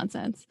imperialist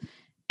nonsense.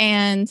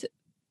 And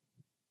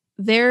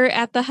they're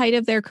at the height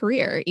of their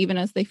career, even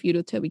as they feud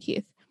with Toby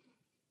Keith.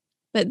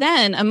 But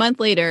then a month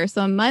later,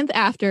 so a month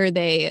after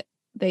they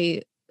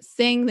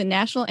sing the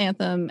national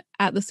anthem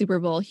at the Super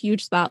Bowl,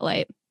 huge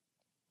spotlight,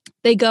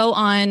 they go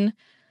on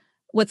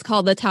what's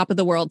called the Top of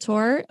the World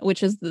tour,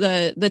 which is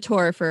the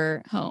tour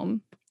for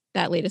Home,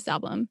 that latest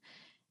album.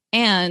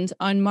 And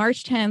on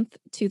March 10th,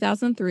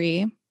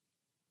 2003,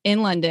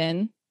 in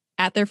London,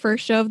 at their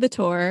first show of the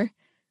tour,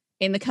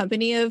 in the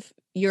company of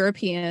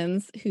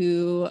Europeans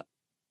who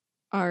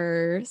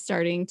are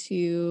starting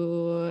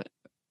to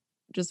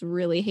just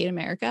really hate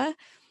America.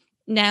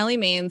 Natalie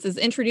Maines is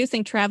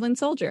introducing Traveling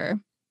Soldier.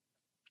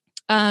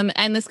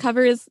 And this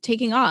cover is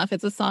taking off.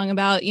 It's a song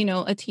about, you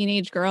know, a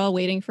teenage girl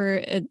waiting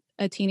for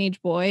a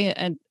teenage boy,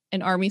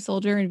 an army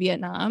soldier in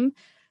Vietnam,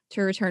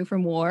 to return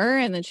from war.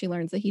 And then she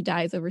learns that he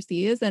dies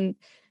overseas. And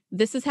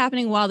this is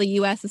happening while the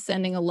U.S. is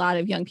sending a lot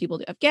of young people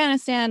to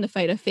Afghanistan to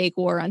fight a fake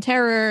war on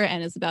terror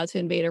and is about to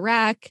invade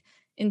Iraq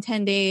in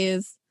 10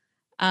 days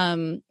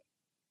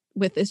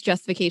with this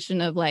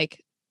justification of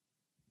like,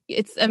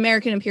 it's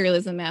American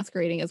imperialism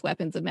masquerading as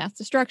weapons of mass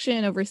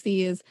destruction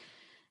overseas.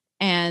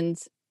 And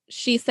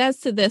she says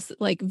to this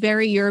like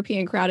very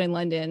European crowd in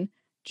London,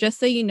 just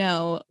so you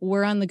know,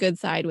 we're on the good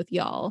side with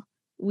y'all.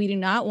 We do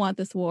not want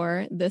this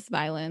war, this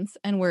violence,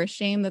 and we're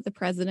ashamed that the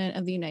president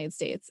of the United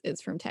States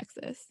is from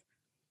Texas.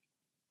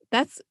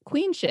 That's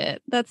queen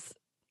shit. That's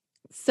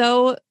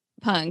so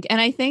punk. And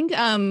I think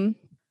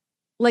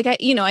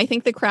I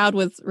think the crowd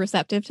was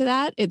receptive to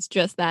that. It's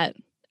just that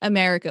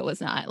America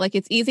was not. Like,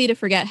 it's easy to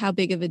forget how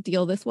big of a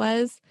deal this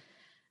was,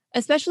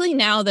 especially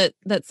now that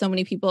so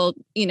many people,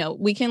 you know,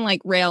 we can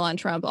like rail on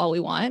Trump all we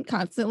want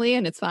constantly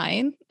and it's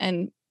fine.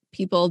 And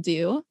people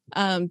do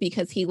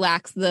because he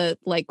lacks the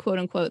like quote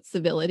unquote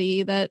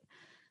civility that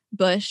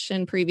Bush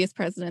and previous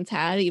presidents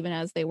had, even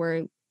as they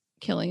were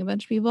killing a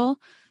bunch of people.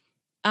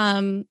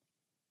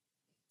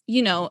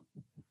 You know,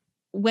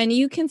 when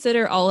you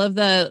consider all of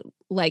the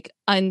like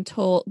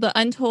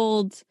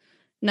untold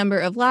number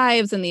of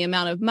lives and the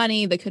amount of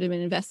money that could have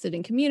been invested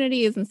in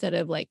communities instead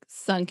of like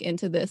sunk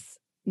into this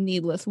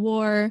needless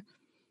war,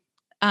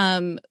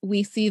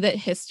 we see that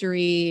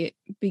history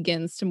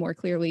begins to more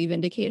clearly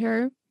vindicate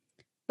her.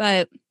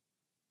 But,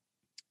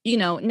 you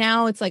know,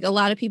 now it's like a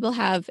lot of people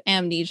have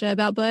amnesia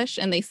about Bush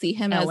and they see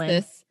him Ellen.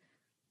 as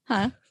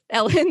this,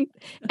 Ellen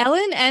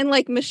and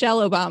like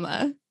Michelle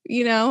Obama,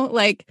 you know,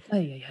 like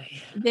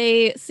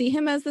they see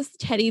him as this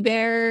teddy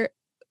bear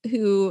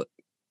who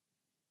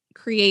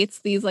creates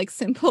these like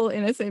simple,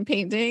 innocent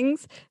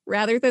paintings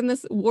rather than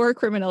this war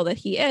criminal that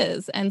he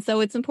is. And so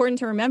it's important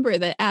to remember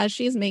that as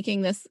she's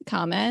making this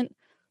comment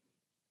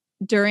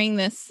during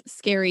this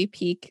scary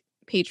peak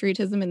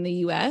patriotism in the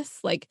US,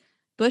 like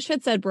Bush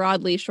had said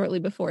broadly shortly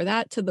before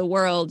that to the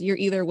world, you're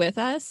either with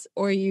us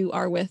or you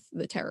are with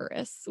the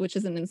terrorists, which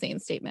is an insane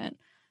statement.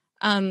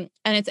 And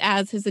it's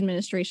as his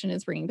administration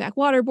is bringing back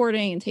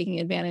waterboarding and taking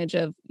advantage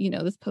of, you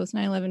know, this post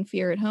 9/11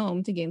 fear at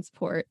home to gain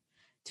support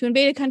to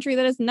invade a country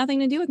that has nothing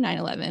to do with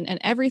 9/11 and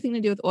everything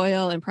to do with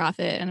oil and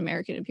profit and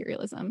American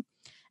imperialism.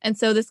 And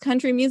so this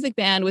country music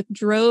band with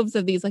droves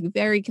of these like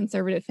very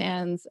conservative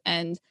fans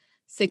and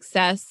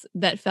success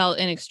that felt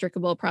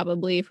inextricable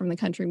probably from the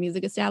country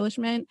music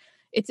establishment,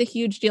 it's a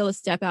huge deal to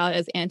step out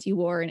as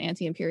anti-war and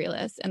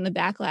anti-imperialist. And the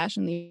backlash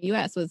in the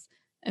US was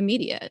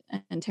immediate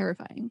and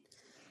terrifying.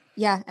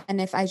 Yeah, and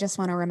if I just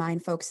want to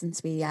remind folks,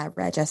 since we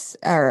read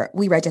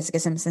Jessica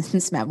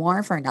Simpson's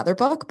memoir for another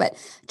book, but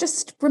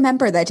just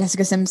remember that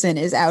Jessica Simpson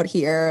is out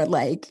here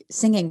like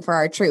singing for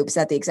our troops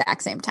at the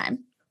exact same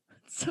time.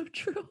 So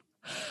true.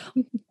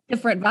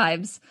 Different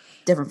vibes.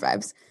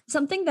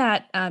 Something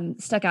that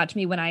stuck out to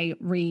me when I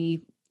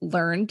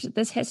relearned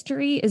this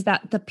history is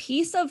that the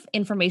piece of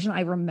information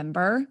I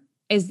remember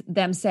is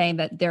them saying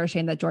that they're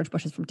ashamed that George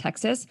Bush is from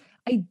Texas.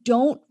 I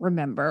didn't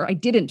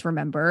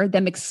remember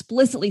them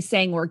explicitly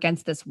saying we're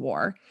against this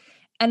war.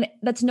 And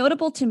that's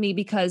notable to me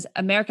because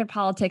American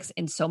politics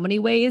in so many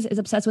ways is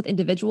obsessed with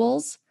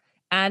individuals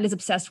and is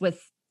obsessed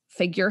with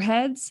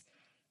figureheads.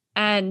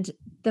 And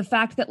the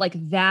fact that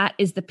like that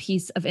is the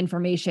piece of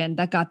information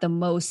that got the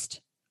most,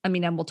 I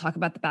mean, and we'll talk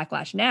about the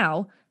backlash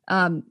now,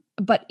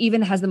 but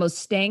even has the most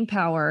staying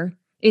power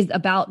is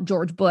about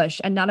George Bush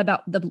and not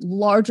about the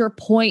larger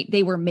point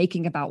they were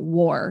making about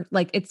war.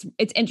 Like it's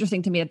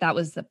interesting to me that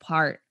was the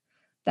part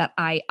that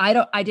I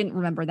didn't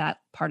remember that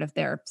part of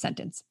their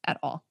sentence at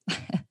all.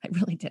 I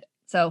really didn't.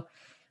 So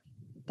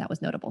that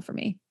was notable for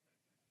me.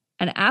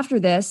 And after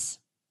this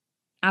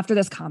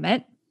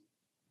comment,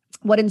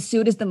 what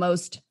ensued is the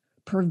most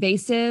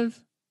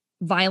pervasive,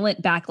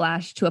 violent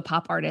backlash to a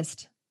pop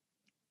artist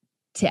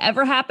to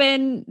ever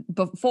happen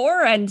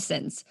before and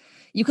since.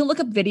 You can look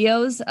up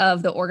videos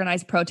of the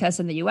organized protests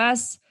in the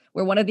US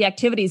where one of the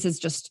activities is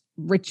just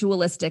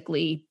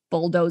ritualistically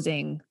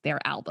bulldozing their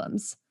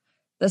albums.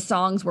 The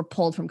songs were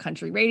pulled from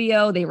country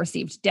radio. They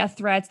received death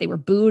threats. They were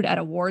booed at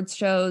awards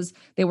shows.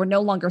 They were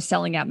no longer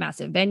selling out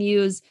massive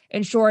venues.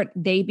 In short,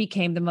 they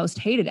became the most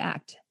hated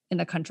act in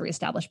the country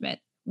establishment,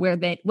 when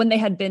they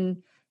had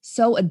been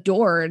so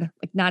adored,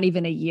 like not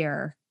even a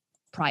year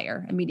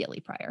immediately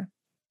prior.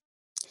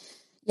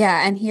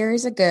 Yeah, and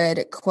here's a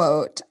good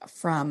quote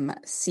from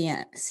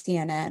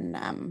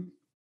CNN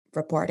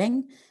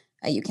reporting.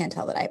 You can't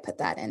tell that I put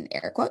that in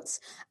air quotes.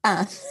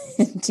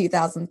 In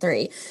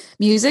 2003,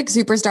 music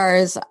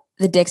superstars,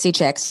 the Dixie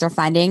Chicks, are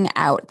finding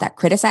out that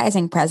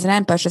criticizing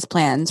President Bush's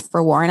plans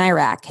for war in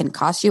Iraq can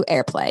cost you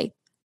airplay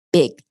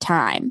big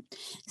time.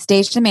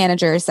 Station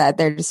managers said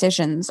their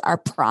decisions are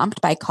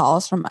prompted by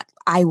calls from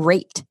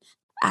irate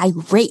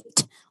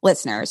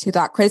listeners who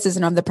thought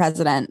criticism of the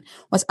president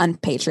was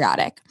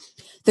unpatriotic.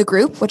 The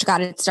group, which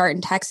got its start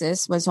in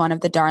Texas, was one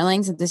of the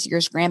darlings of this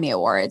year's Grammy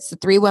Awards. The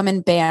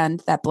three-woman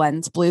band that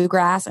blends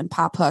bluegrass and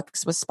pop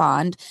hooks has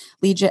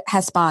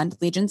spawned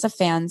legions of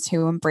fans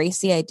who embrace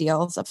the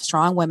ideals of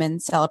strong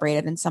women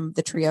celebrated in some of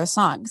the trio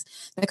songs.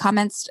 The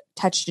comments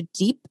touched a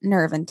deep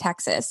nerve in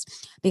Texas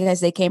because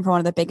they came from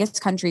one of the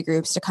biggest country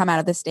groups to come out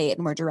of the state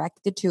and were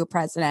directed to a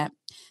president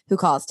who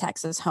calls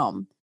Texas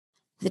home.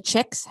 The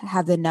Chicks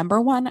have the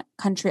 #1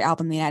 country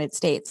album in the United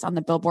States on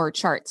the Billboard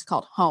charts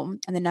called Home,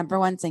 and the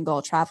 #1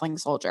 single, Traveling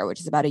Soldier, which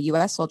is about a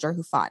U.S. soldier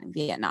who fought in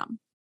Vietnam.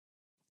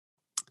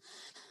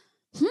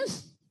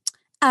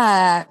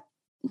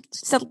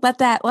 So let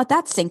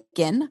that sink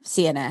in,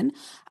 CNN.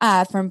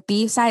 From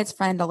B-Sides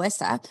friend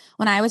Alyssa,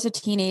 when I was a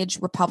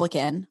teenage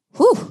Republican,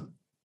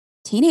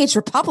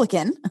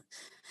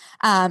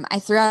 I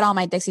threw out all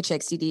my Dixie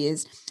Chicks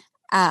CDs.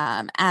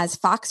 As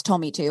Fox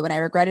told me to, and I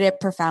regretted it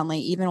profoundly,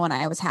 even when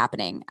I was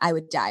happening. I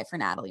would die for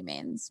Natalie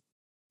Maines.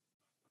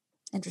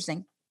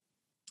 Interesting.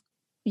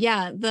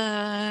 Yeah,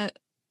 the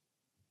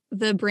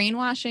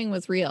brainwashing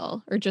was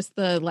real, or just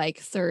the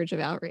like surge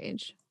of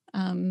outrage.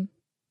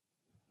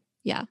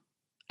 Yeah,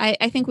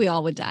 I think we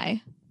all would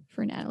die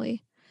for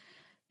Natalie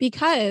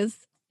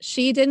because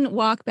she didn't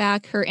walk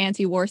back her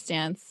anti-war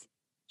stance.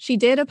 She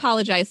did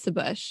apologize to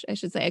Bush, I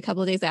should say, a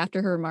couple of days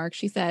after her remarks.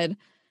 She said,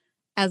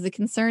 "As a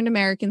concerned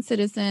American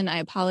citizen, I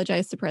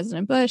apologize to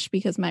President Bush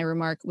because my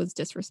remark was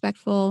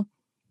disrespectful.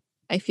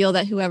 I feel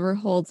that whoever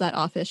holds that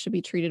office should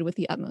be treated with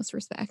the utmost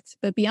respect."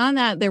 But beyond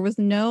that, there was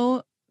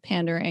no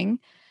pandering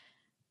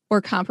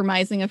or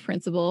compromising of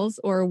principles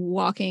or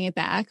walking it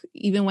back,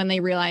 even when they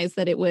realized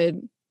that it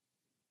would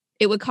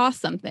cost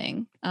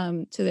something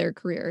to their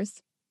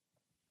careers.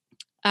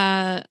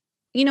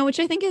 Which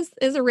I think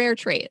is a rare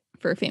trait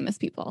for famous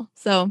people.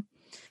 So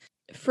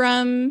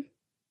from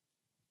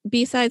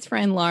B-Sides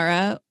friend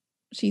Laura,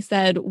 she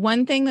said,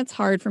 "One thing that's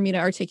hard for me to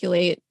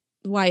articulate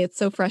why it's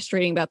so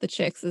frustrating about the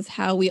Chicks is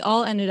how we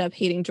all ended up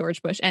hating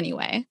George Bush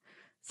anyway.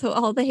 So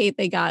all the hate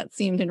they got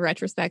seemed in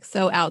retrospect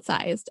so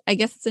outsized. I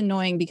guess it's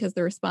annoying because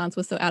the response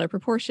was so out of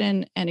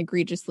proportion and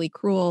egregiously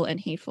cruel and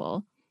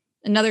hateful.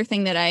 Another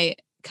thing that I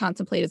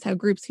contemplate is how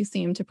groups who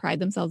seem to pride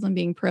themselves on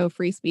being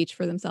pro-free speech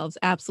for themselves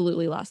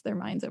absolutely lost their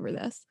minds over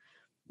this."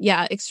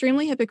 Yeah,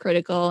 extremely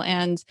hypocritical.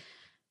 And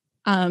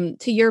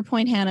to your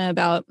point, Hannah,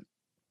 about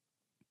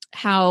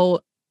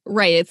how,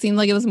 right, it seemed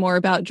like it was more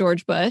about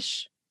George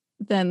Bush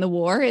than the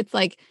war. It's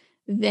like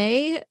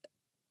it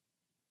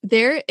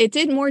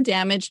did more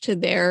damage to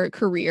their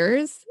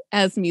careers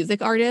as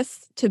music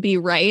artists to be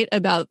right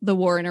about the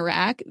war in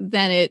Iraq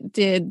than it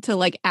did to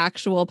like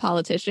actual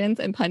politicians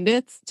and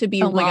pundits to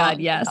be wrong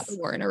God, yes. about the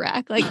war in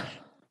Iraq. Like,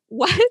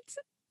 what?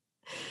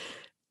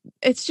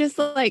 It's just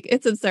like,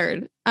 it's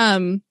absurd.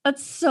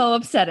 That's so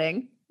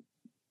upsetting.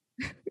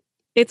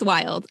 It's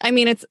wild. I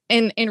mean, it's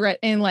in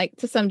like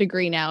to some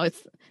degree now.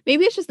 It's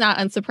just not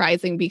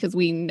unsurprising because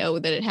we know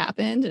that it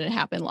happened and it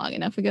happened long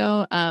enough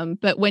ago.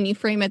 But when you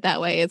frame it that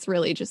way, it's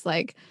really just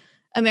like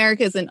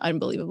America is an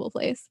unbelievable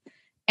place,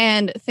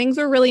 and things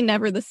were really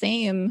never the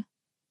same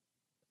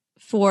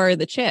for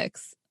the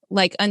Chicks.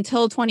 Like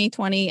until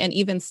 2020, and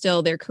even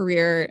still, their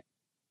career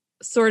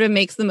sort of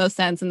makes the most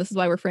sense. And this is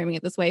why we're framing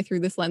it this way,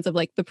 through this lens of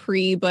like the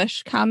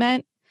pre-Bush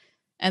comment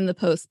and the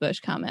post-Bush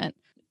comment.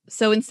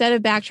 So instead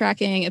of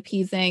backtracking,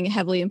 appeasing,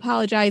 heavily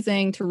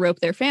apologizing to rope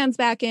their fans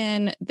back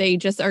in, they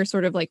just are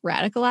sort of like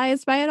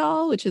radicalized by it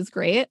all, which is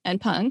great, and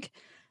punk.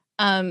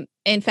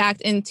 In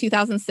fact, in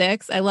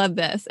 2006, I love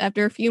this.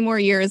 After a few more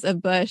years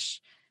of Bush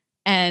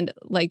and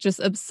like just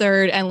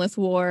absurd, endless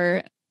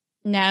war,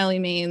 Natalie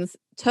Maines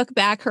took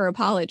back her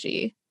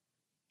apology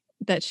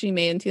that she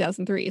made in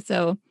 2003.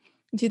 So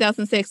in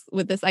 2006,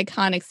 with this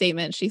iconic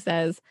statement, she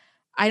says,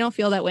 "I don't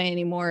feel that way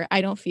anymore.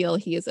 I don't feel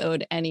he is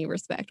owed any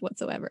respect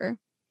whatsoever."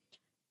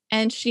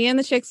 And she and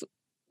the Chicks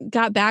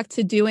got back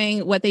to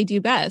doing what they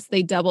do best.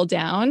 They doubled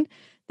down.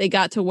 They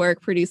got to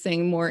work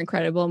producing more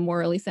incredible,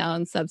 morally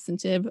sound,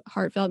 substantive,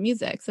 heartfelt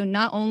music. So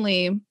not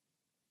only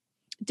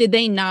did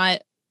they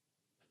not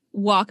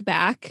walk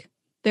back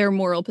their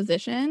moral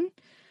position,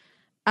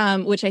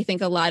 which I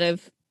think a lot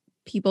of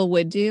people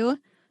would do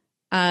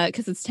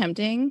because it's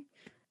tempting,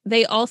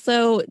 they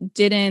also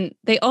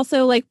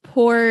like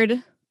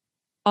poured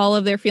all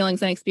of their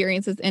feelings and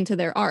experiences into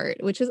their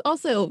art, which is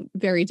also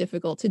very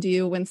difficult to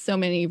do when so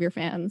many of your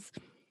fans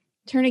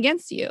turn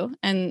against you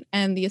and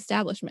the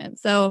establishment.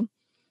 So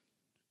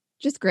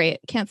just great.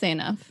 Can't say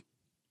enough.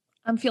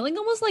 I'm feeling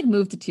almost like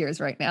moved to tears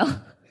right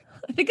now.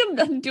 I think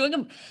I'm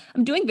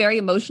doing very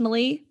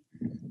emotionally.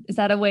 Is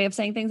that a way of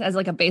saying things, as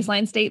like a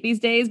baseline state these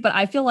days? But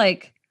I feel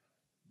like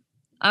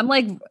I'm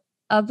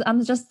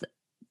just,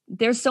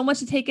 there's so much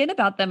to take in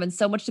about them and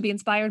so much to be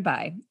inspired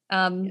by.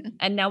 And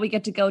now we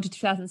get to go to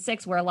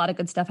 2006 where a lot of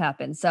good stuff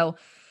happened. So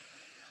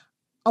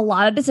a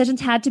lot of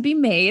decisions had to be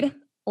made.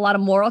 A lot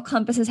of moral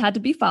compasses had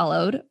to be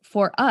followed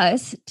for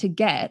us to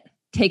get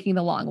Taking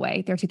the Long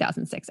Way, their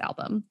 2006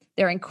 album,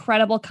 their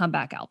incredible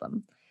comeback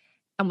album.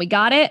 And we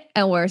got it.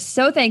 And we're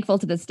so thankful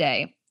to this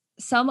day.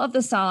 some of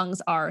the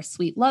songs are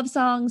sweet love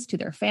songs to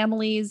their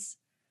families,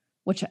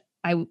 which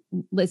I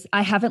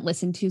haven't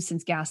listened to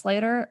since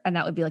Gaslighter, and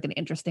that would be like an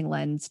interesting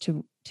lens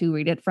to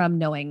read it from,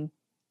 knowing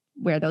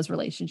where those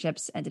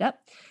relationships ended up.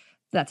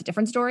 That's a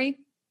different story.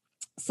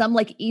 Some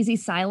like Easy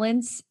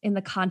Silence in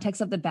the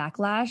context of the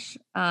backlash.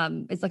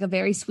 It's like a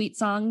very sweet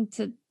song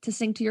to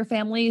sing to your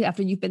family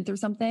after you've been through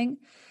something.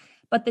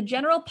 But the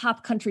general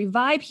pop country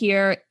vibe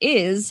here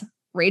is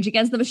Rage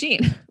Against the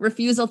Machine.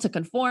 Refusal to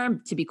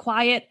conform, to be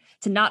quiet,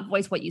 to not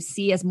voice what you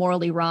see as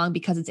morally wrong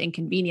because it's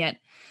inconvenient.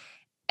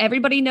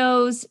 Everybody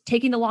knows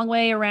Taking the Long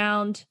Way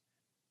Around,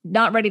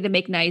 Not Ready to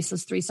Make Nice,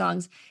 those 3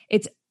 songs.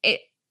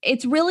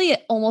 It's really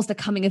almost a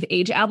coming of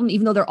age album,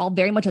 even though they're all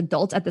very much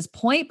adults at this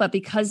point. But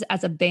because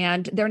as a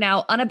band, they're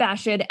now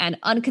unabashed and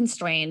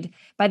unconstrained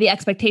by the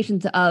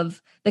expectations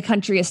of the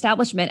country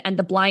establishment and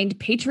the blind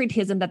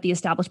patriotism that the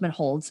establishment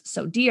holds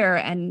so dear.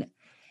 And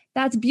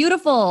that's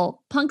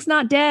beautiful. Punk's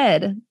not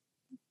dead.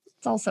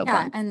 It's also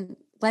punk. And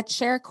let's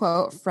share a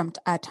quote from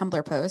a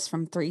Tumblr post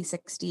from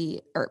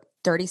 360 or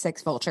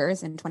 36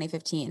 Vultures in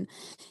 2015.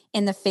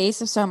 In the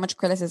face of so much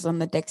criticism,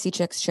 the Dixie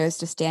Chicks chose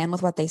to stand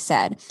with what they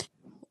said.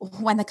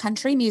 When the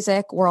country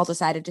music world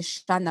decided to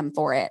shun them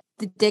for it,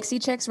 the Dixie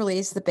Chicks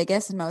released the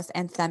biggest and most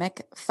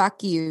anthemic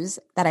fuck yous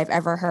that I've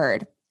ever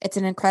heard. It's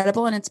an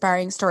incredible and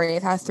inspiring story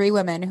of how 3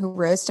 women who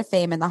rose to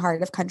fame in the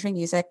heart of country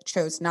music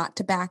chose not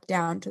to back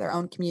down to their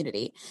own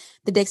community.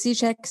 The Dixie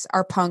Chicks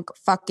are punk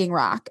fucking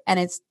rock, and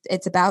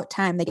it's about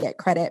time they get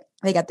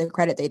the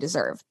credit they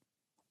deserve.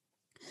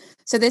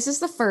 So this is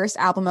the first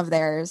album of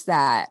theirs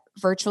that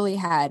virtually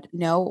had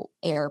no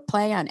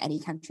airplay on any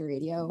country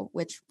radio,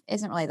 which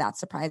isn't really that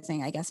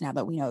surprising, I guess, now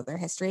that we know their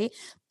history.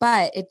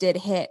 But it did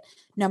hit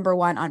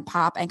 #1 on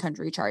pop and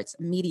country charts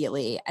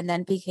immediately, and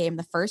then became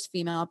the first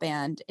female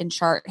band in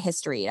chart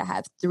history to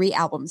have 3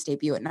 albums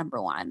debut at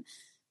 #1.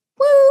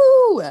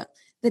 Woo!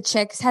 The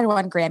Chicks had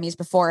won Grammys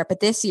before it, but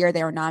this year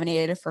they were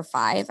nominated for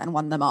 5 and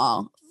won them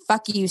all.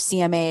 Fuck you,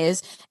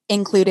 CMAs,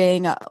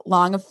 including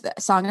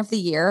Song of the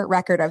Year,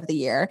 Record of the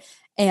Year,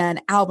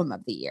 and Album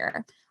of the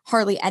Year.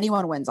 Hardly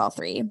anyone wins all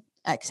 3,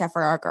 except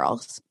for our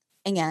girls.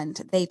 And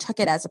they took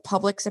it as a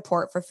public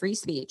support for free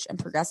speech and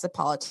progressive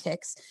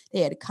politics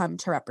they had come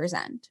to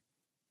represent.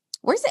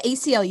 Where's the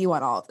ACLU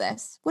on all of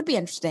this? Would be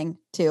interesting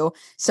to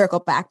circle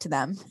back to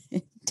them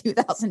in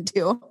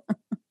 2002.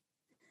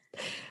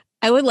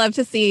 I would love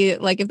to see,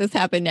 like, if this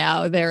happened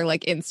now, their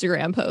like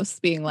Instagram posts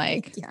being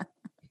like, yeah.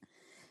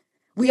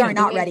 We are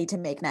not ready to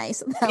make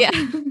nice.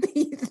 That would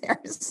be their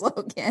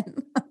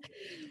slogan.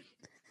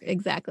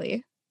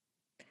 Exactly.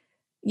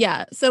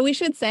 Yeah. So we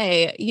should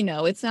say,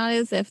 it's not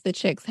as if the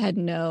Chicks had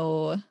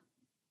no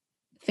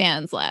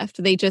fans left.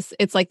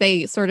 It's like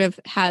they sort of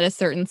had a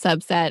certain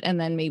subset and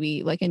then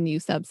maybe like a new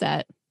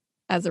subset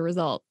as a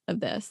result of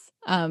this.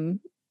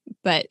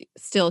 But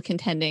still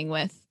contending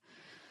with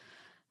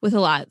a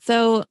lot.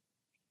 So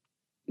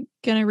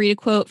gonna read a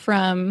quote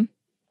from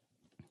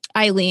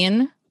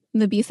Eileen,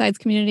 the B-Sides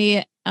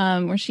community,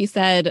 where she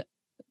said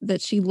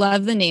that she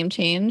loved the name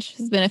change,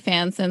 has been a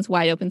fan since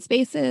Wide Open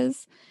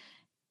Spaces,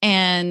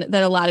 and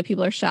that a lot of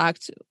people are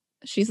shocked.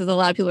 She says a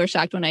lot of people are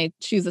shocked when I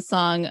choose a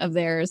song of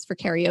theirs for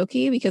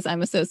karaoke because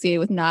I'm associated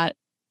with not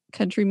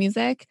country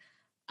music.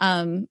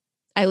 Eileen,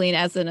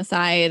 as an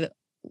aside,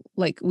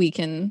 like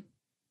we're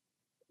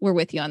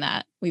with you on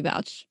that. We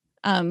vouch.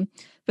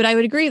 But I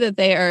would agree that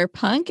they are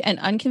punk and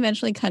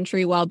unconventionally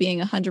country while being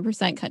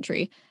 100%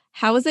 country.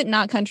 How is it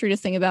not country to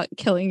sing about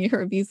killing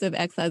your abusive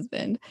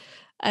ex-husband?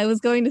 I was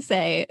going to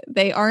say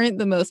they aren't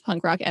the most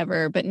punk rock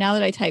ever, but now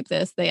that I type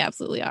this, they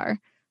absolutely are.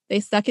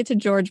 They stuck it to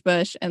George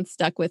Bush and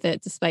stuck with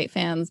it despite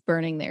fans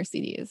burning their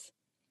CDs.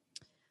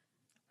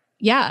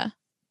 Yeah.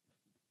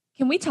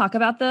 Can we talk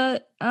about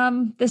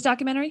this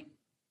documentary?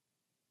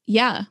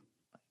 Yeah.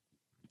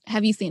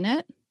 Have you seen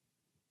it?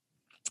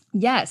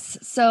 Yes.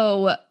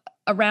 So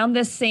around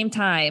this same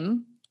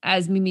time,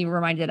 as Mimi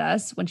reminded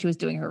us when she was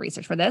doing her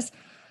research for this,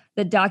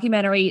 the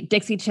documentary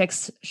Dixie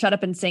Chicks Shut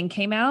Up and Sing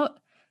came out.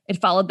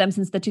 It followed them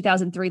since the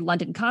 2003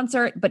 London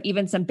concert, but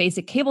even some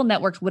basic cable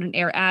networks wouldn't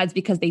air ads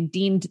because they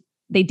deemed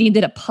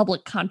it a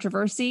public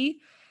controversy,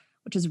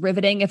 which is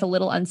riveting if a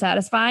little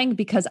unsatisfying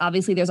because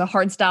obviously there's a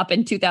hard stop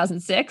in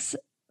 2006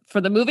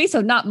 for the movie,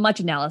 so not much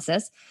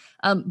analysis.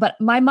 But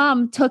my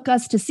mom took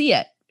us to see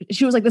it.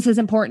 She was like, "This is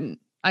important.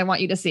 I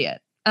want you to see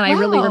it." And I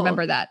really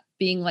remember that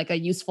being like a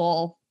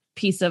useful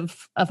piece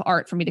of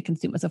art for me to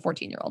consume as a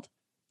 14-year-old.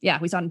 Yeah,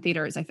 we saw it in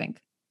theaters, I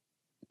think.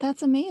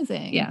 That's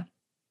amazing. Yeah.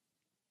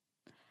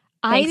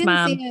 I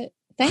didn't see it.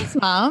 Thanks,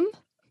 Mom.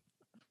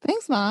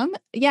 Thanks, Mom.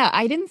 Yeah,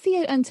 I didn't see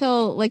it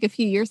until like a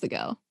few years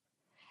ago.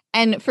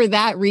 And for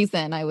that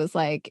reason, I was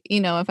like,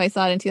 if I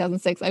saw it in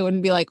 2006, I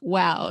wouldn't be like,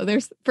 wow,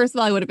 first of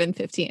all, I would have been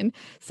 15.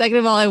 Second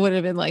of all, I would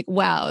have been like,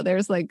 wow,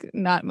 there's like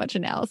not much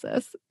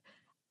analysis.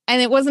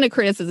 And it wasn't a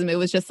criticism. It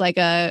was just like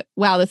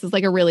wow, this is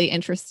like a really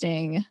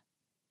interesting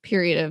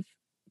period of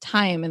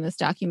time in this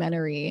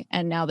documentary.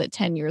 And now that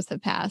 10 years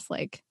have passed,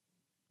 like,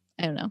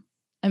 I don't know.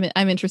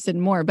 I'm interested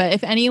in more. But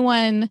if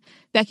anyone,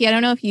 Becky, I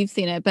don't know if you've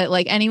seen it, but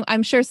like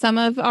I'm sure some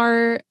of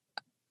our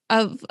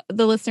of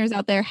the listeners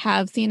out there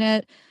have seen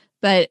it,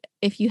 but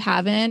if you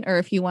haven't, or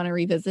if you want to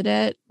revisit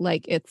it,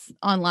 like it's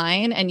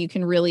online and you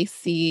can really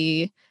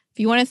see, if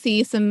you want to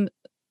see some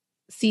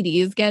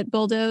CDs get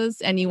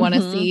bulldozed and you want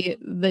to see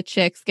the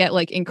chicks get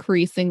like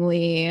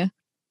increasingly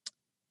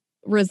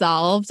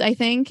resolved, I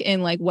think,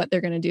 in like what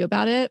they're going to do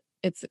about it.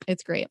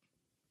 It's great.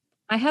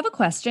 I have a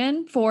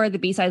question for the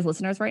B-Sides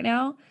listeners right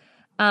now.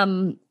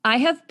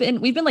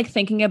 We've been like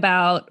thinking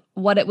about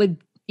what it would,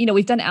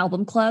 we've done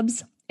album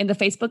clubs in the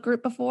Facebook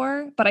group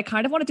before, but I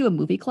kind of want to do a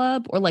movie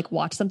club or like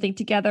watch something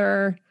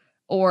together,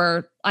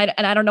 or I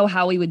don't know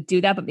how we would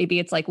do that, but maybe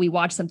it's like we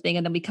watch something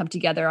and then we come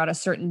together on a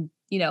certain,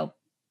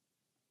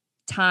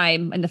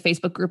 time in the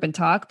Facebook group and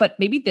talk, but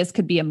maybe this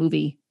could be a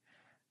movie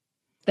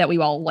that we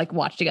all like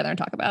watch together and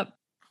talk about.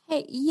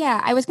 Hey, yeah,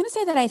 I was going to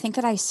say that I think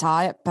that I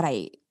saw it, but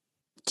it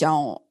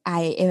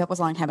was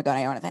a long time ago and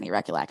I don't have any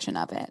recollection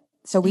of it.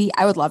 So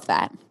I would love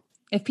that.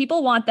 If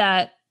people want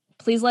that,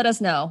 please let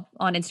us know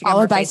on Instagram.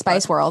 Followed by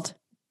Spice World.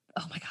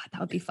 Oh my God, that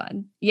would be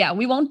fun. Yeah,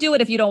 we won't do it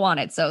if you don't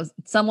want it. So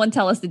someone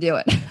tell us to do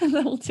it. Then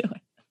we'll do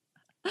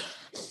it.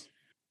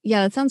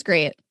 Yeah, that sounds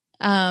great.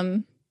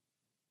 All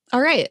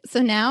right.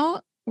 So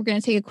now we're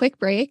going to take a quick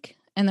break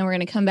and then we're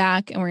going to come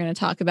back and we're going to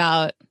talk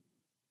about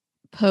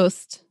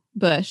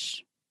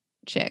post-Bush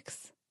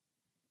chicks.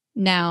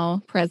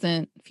 Now,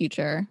 present,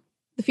 future.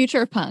 The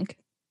future of punk.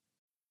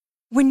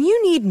 When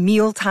you need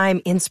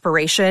mealtime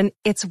inspiration,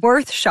 it's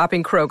worth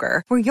shopping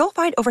Kroger, where you'll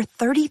find over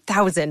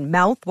 30,000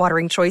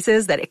 mouth-watering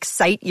choices that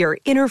excite your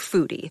inner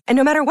foodie. And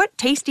no matter what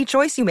tasty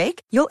choice you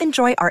make, you'll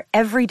enjoy our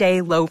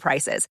everyday low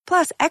prices,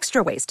 plus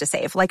extra ways to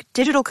save, like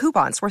digital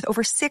coupons worth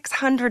over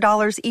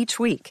 $600 each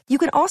week. You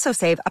can also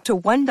save up to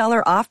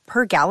 $1 off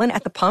per gallon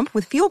at the pump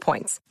with fuel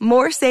points.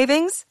 More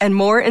savings and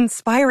more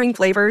inspiring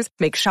flavors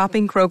make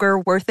shopping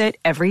Kroger worth it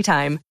every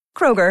time.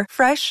 Kroger,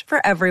 fresh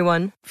for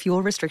everyone.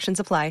 Fuel restrictions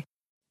apply.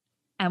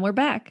 And we're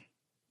back.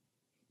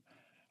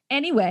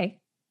 Anyway,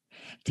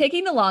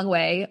 Taking the Long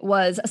Way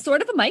was a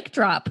sort of a mic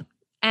drop.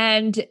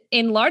 And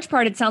in large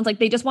part, it sounds like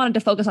they just wanted to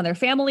focus on their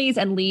families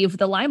and leave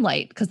the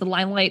limelight because the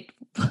limelight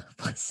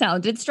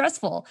sounded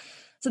stressful.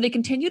 So they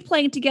continued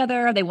playing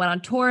together. They went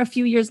on tour a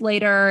few years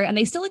later, and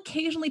they still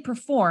occasionally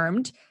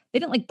performed. They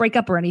didn't like break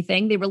up or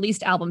anything. They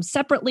released albums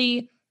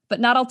separately,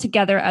 but not all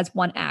together as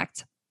one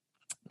act.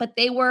 But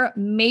they were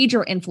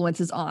major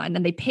influences on,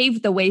 and they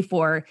paved the way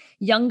for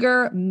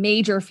younger,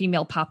 major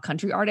female pop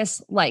country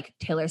artists like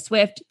Taylor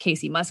Swift,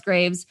 Kacey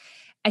Musgraves.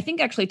 I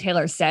think actually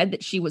Taylor said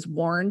that she was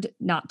warned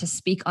not to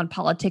speak on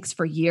politics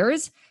for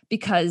years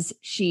because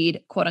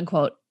she'd, quote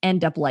unquote,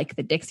 end up like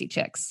the Dixie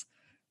Chicks.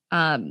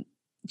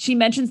 She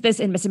mentions this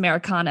in Miss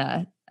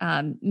Americana.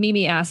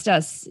 Mimi asked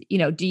us,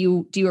 do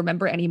you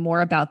remember any more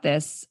about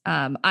this?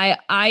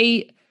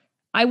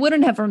 I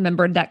wouldn't have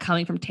remembered that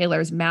coming from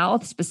Taylor's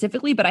mouth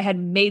specifically, but I had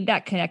made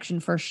that connection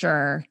for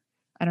sure.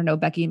 I don't know,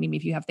 Becky and Mimi,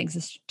 if you have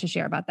things to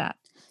share about that.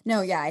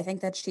 No, yeah, I think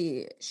that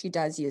she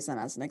does use them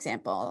as an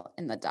example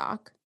in the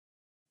doc.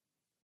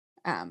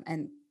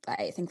 And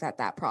I think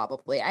that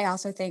probably, I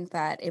also think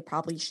that it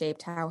probably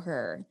shaped how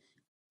her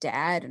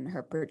dad and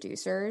her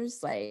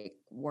producers like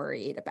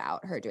worried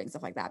about her doing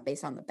stuff like that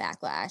based on the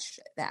backlash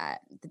that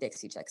the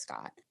Dixie Chicks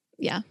got.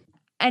 Yeah.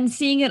 And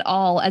seeing it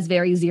all as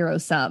very zero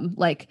sum,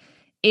 like,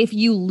 if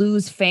you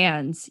lose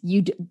fans,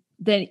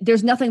 then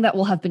there's nothing that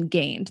will have been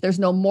gained. There's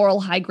no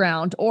moral high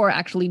ground or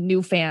actually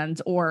new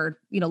fans or,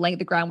 laying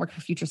the groundwork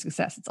for future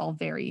success. It's all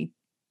very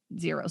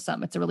zero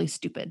sum. It's a really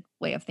stupid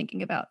way of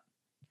thinking about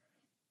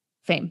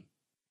fame.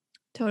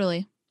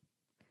 Totally.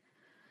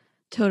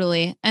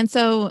 And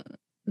so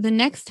the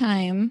next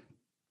time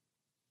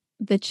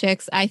the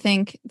chicks, I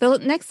think the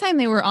next time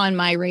they were on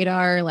my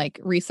radar,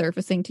 like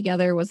resurfacing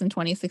together, was in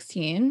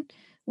 2016.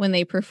 When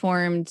they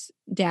performed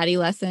Daddy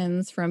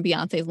Lessons from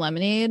Beyonce's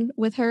Lemonade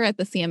with her at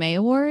the CMA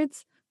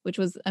Awards, which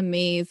was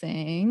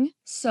amazing.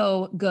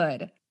 So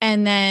good.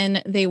 And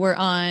then they were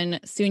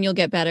on Soon You'll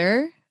Get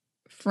Better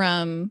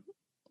from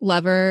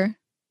Lover,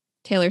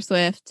 Taylor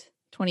Swift,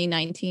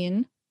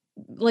 2019.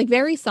 Like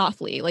very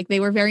softly, like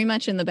they were very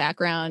much in the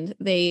background.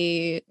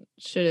 They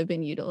should have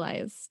been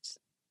utilized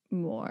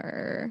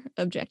more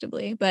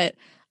objectively, but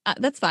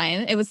that's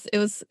fine. It was,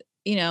 it's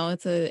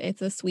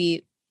a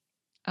sweet,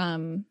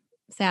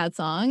 sad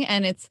song.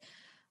 And it's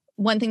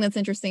one thing that's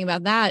interesting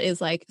about that is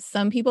like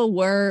some people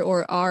were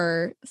or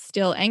are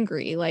still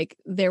angry. Like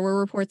there were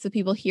reports of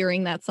people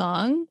hearing that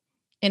song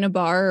in a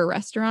bar or a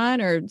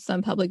restaurant or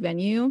some public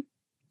venue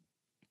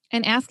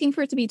and asking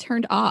for it to be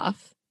turned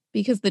off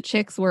because the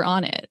chicks were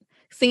on it,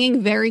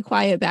 singing very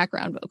quiet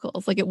background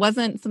vocals. Like it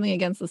wasn't something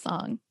against the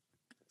song.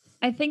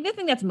 I think the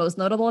thing that's most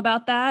notable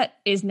about that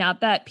is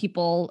not that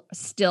people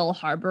still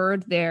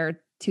harbored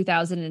their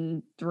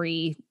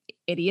 2003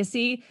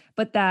 idiocy,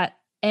 but that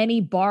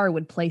any bar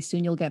would play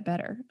Soon You'll Get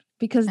Better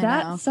because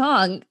that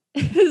song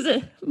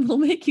will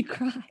make you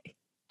cry.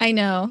 I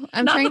know.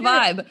 I'm not trying the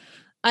vibe.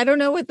 I don't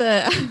know what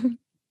the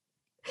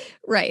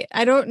right.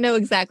 I don't know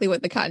exactly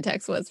what the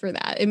context was for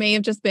that. It may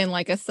have just been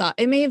like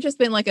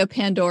a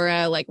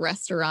Pandora like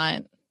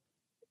restaurant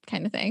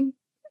kind of thing.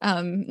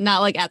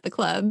 Not like at the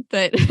club,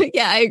 but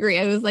yeah, I agree.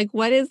 I was like,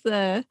 what is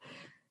the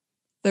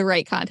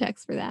right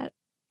context for that?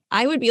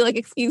 I would be like,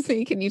 excuse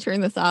me, can you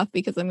turn this off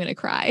because I'm going to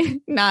cry?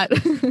 Not,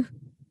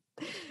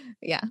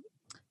 yeah.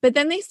 But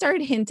then they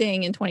started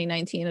hinting in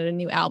 2019 at a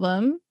new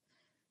album,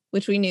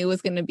 which we knew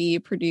was going to be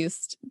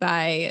produced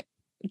by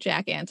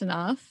Jack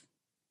Antonoff,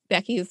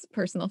 Becky's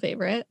personal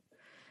favorite.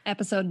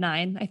 Episode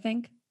 9, I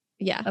think.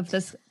 Yeah. Of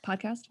this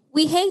podcast.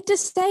 We hate to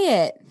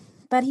say it,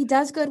 but he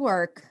does good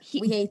work.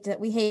 We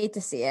hate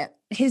to see it.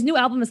 His new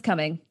album is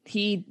coming.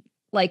 He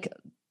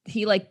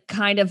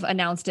kind of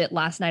announced it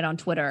last night on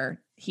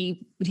Twitter.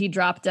 He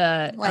dropped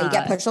a Why, you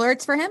get push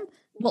alerts for him?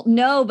 Well,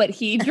 no, but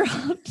he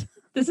dropped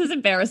this is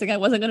embarrassing. I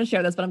wasn't going to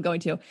share this, but I'm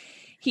going to.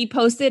 He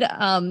posted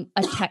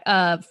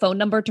a phone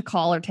number to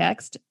call or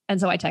text. And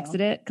so I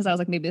texted it because I was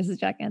like, maybe this is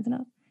Jack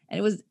Antonoff. And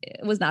it was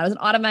not. It was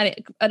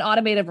an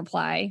automated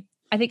reply.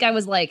 I think I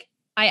was like,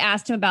 I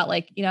asked him about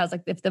like, I was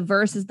like, if the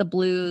verse is the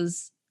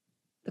blues,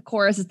 the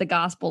chorus is the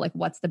gospel, like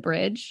what's the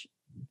bridge?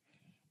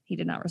 He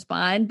did not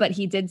respond, but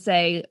he did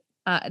say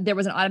there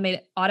was an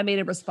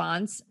automated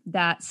response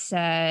that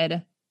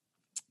said,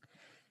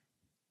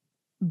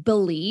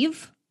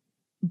 believe,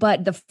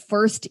 but the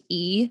first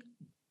E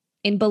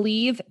in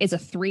believe is a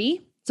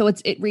 3. So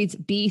it reads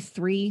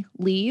B3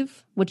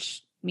 leave,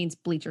 which means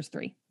bleachers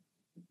 3.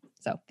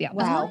 So yeah.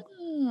 Wow.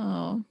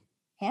 Oh.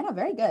 Hannah,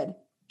 very good.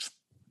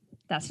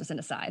 That's just an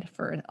aside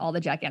for all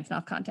the Jack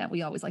Antonoff content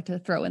we always like to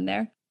throw in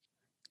there.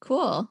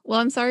 Cool. Well,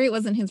 I'm sorry it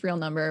wasn't his real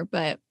number,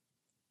 but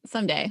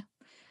someday.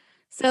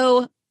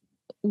 So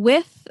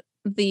with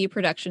the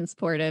production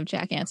support of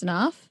Jack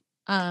Antonoff,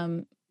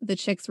 the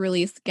Chicks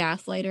released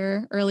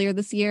Gaslighter earlier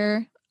this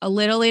year, a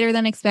little later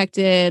than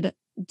expected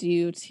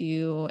due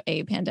to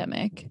a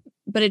pandemic.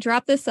 But it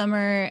dropped this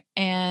summer,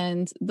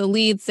 and the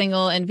lead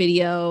single and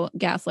video,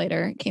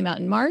 Gaslighter, came out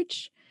in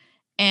March.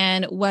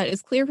 And what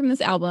is clear from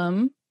this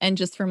album, and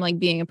just from like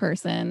being a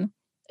person,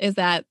 is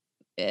that,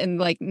 and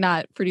like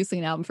not producing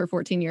an album for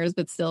 14 years,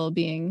 but still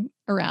being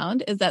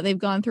around, is that they've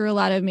gone through a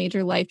lot of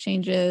major life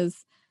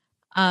changes.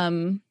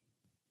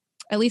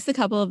 At least a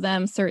couple of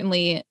them.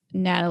 Certainly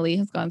Natalie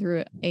has gone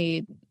through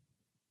a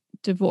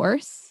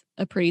divorce,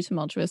 a pretty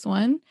tumultuous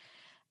one.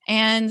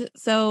 And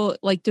so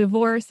like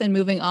divorce and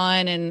moving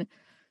on and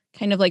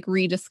kind of like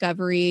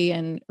rediscovery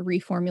and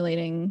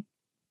reformulating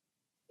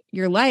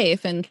your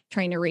life and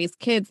trying to raise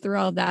kids through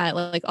all of that.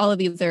 Like all of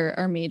these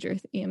are major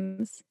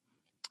themes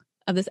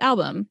of this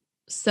album.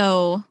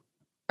 So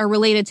a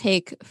related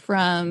take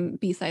from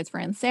B-Sides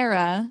friend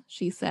Sarah,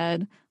 she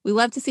said, "We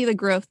love to see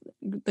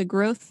the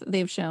growth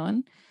they've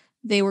shown.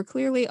 They were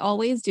clearly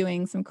always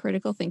doing some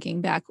critical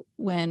thinking back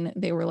when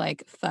they were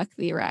like, fuck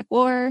the Iraq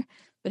war,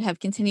 but have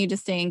continued to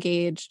stay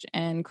engaged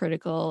and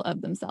critical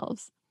of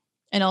themselves.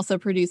 And also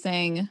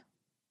producing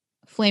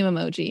flame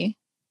emoji,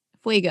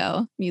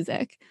 fuego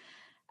music.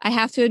 I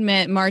have to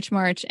admit, March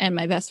and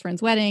My Best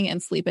Friend's Wedding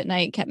and Sleep at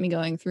Night kept me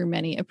going through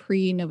many a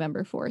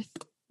pre-November 4th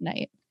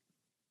night."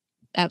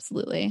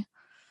 Absolutely.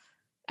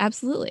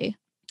 Absolutely.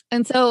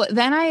 And so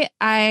then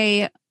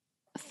I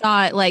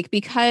thought, like,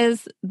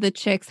 because the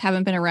Chicks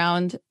haven't been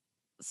around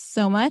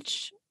so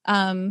much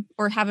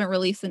or haven't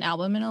released an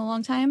album in a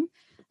long time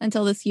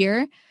until this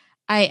year,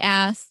 I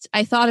asked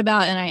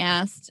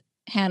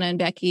Hannah and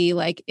Becky,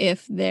 like,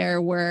 if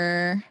there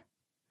were,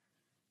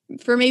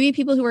 for maybe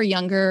people who are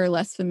younger or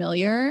less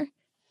familiar,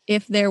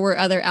 if there were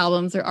other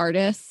albums or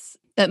artists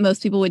that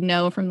most people would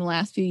know from the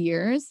last few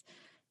years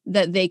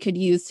that they could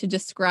use to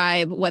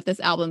describe what this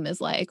album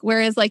is like.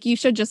 Whereas like you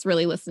should just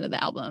really listen to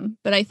the album.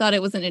 But I thought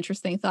it was an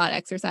interesting thought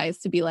exercise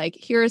to be like,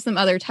 here are some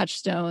other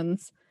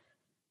touchstones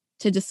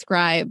to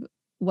describe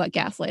what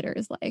Gaslighter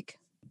is like.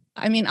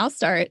 I mean, I'll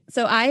start.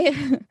 So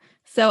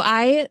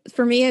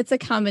for me, it's a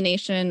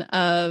combination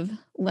of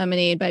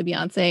Lemonade by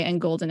Beyonce and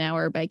Golden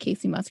Hour by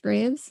Casey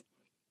Musgraves.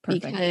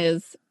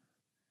 Perfect.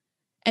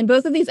 And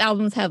both of these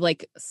albums have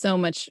like so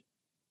much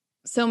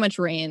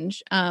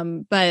range.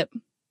 But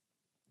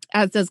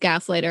as does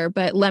Gaslighter,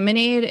 but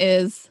Lemonade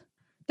is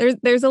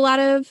there's a lot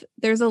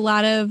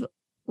of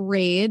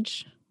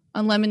rage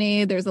on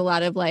Lemonade. There's a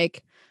lot of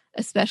like,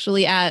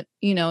 especially at,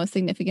 a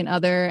significant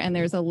other, and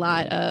there's a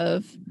lot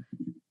of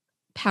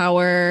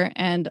power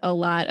and a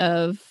lot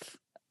of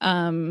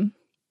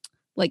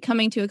like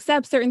coming to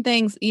accept certain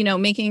things,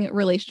 making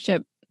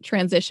relationship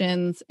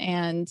transitions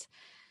and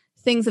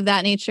things of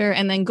that nature.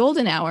 And then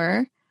Golden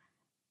Hour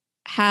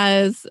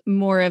has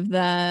more of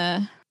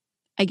the,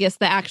 I guess,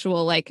 the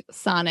actual like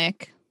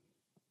sonic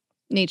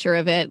nature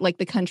of it, like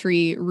the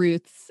country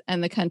roots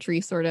and the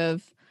country sort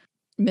of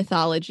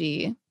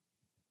mythology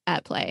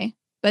at play.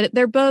 But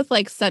they're both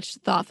like such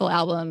thoughtful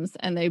albums,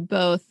 and they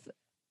both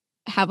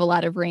have a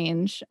lot of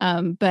range.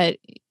 But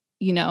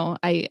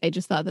I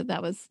just thought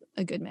that was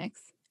a good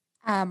mix.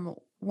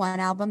 One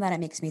album that it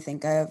makes me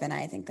think of, and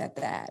I think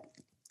that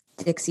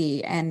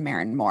Dixie and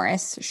Maren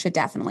Morris should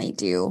definitely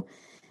do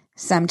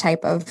some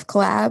type of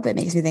collab. It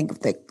makes me think of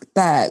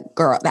the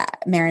girl,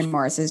 that Maren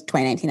Morris's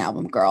 2019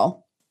 album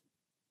Girl,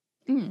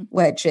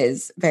 which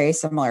is very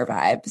similar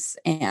vibes,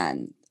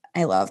 and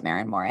I love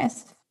Maren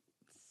Morris.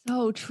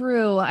 So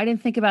true. I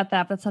didn't think about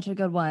that. That's such a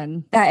good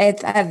one.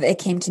 It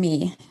came to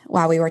me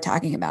while we were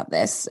talking about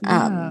this.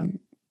 Yeah.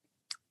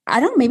 I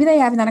don't know, maybe they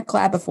haven't done a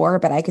collab before,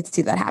 but I could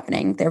see that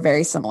happening. They're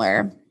very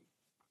similar.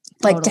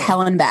 Like To Totally.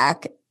 Hell and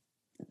Back,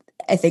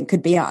 I think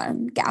could be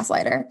on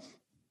Gaslighter.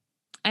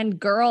 And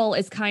Girl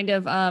is kind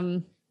of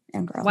And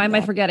Girl why and am I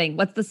Back. forgetting?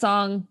 What's the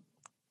song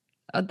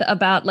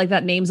about like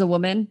that names a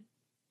woman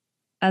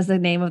as the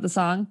name of the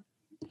song?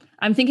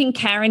 I'm thinking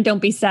Karen Don't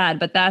Be Sad,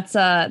 but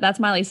that's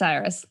Miley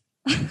Cyrus.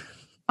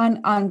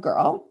 On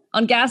Girl?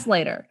 On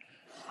Gaslighter.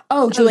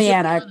 Oh,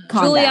 Juliana,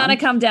 calm Juliana, down.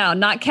 come down,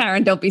 not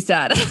Karen Don't Be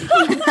Sad.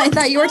 I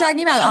thought you were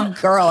talking about on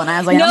Girl, and I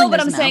was like, I don't No, think but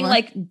there's I'm an saying album.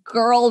 like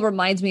Girl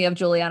reminds me of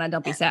Juliana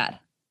Don't Be Sad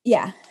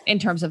Yeah. in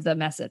terms of the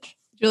message.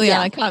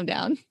 Juliana, Yeah. calm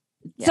down.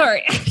 Yeah.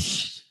 Sorry.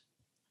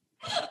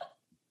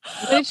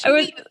 But it I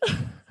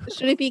was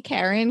should it be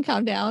Karen,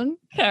 calm down?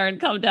 Karen,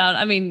 calm down.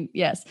 I mean,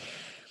 yes.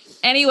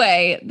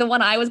 Anyway, the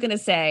one I was going to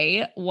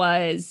say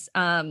was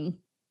that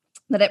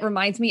it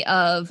reminds me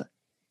of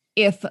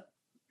if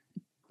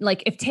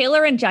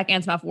Taylor and Jack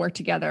Antonoff worked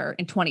together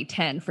in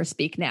 2010 for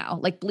Speak Now,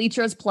 like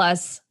Bleachers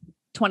plus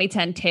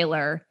 2010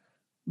 Taylor,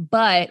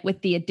 but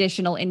with the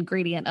additional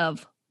ingredient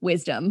of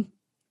wisdom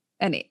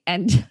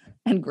and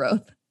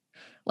growth.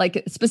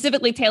 Like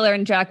specifically Taylor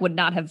and Jack would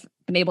not have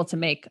been able to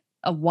make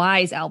a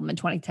Wise album in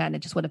 2010. It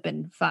just would have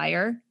been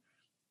fire.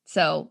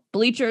 So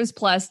Bleachers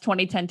plus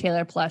 2010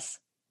 Taylor plus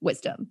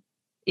wisdom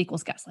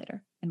equals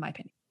Gaslighter, in my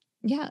opinion.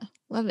 Yeah,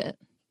 love it.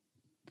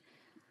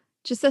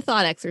 Just a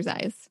thought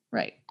exercise.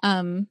 Right.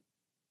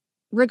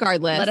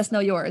 Regardless. Let us know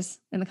yours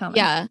in the comments.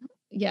 Yeah.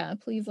 Yeah,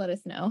 please let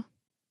us know.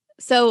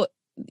 So,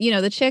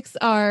 the Chicks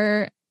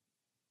are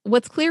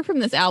what's clear from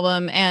this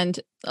album and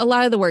a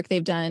lot of the work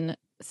they've done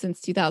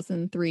since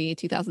 2003,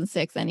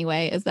 2006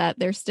 anyway, is that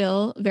they're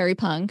still very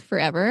punk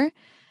forever.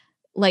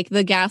 Like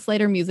the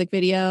Gaslighter music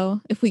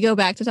video, if we go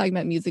back to talking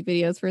about music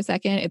videos for a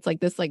second, it's like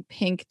this like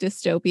pink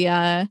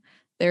dystopia.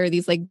 There are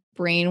these like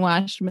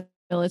brainwashed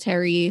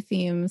military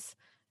themes.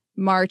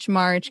 March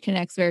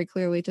connects very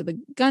clearly to the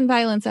gun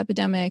violence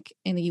epidemic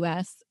in the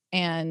US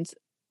and,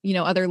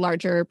 other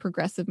larger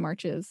progressive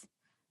marches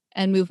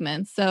and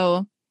movements.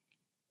 So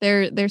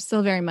they're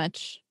still very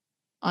much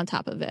on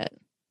top of it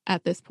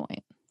at this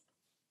point.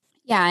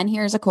 Yeah, and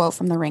here's a quote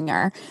from The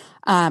Ringer,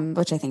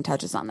 which I think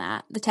touches on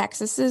that. The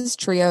Texas's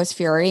trio's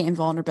fury,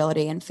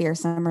 invulnerability, and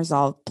fearsome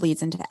resolve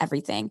bleeds into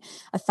everything.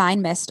 A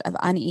fine mist of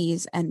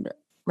unease and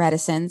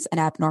reticence and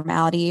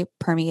abnormality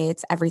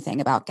permeates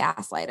everything about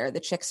Gaslighter, the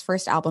Chicks'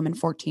 first album in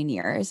 14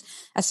 years,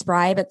 a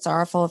spry but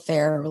sorrowful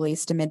affair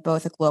released amid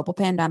both a global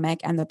pandemic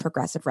and the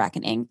progressive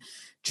reckoning.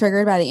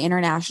 Triggered by the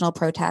international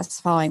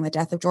protests following the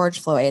death of George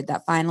Floyd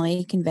that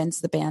finally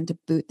convinced the band to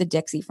boot the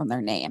Dixie from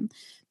their name.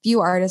 Few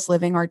artists,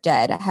 living or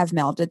dead, have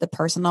melded the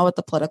personal with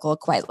the political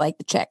quite like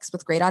the Chicks,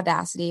 with great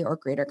audacity or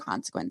greater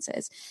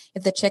consequences.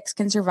 If the Chicks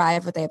can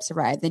survive what they have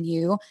survived, then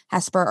you,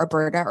 Hesper or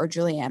Berta or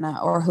Juliana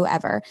or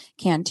whoever,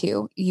 can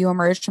too. You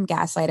emerged from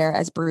Gaslighter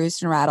as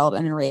bruised and rattled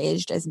and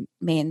enraged as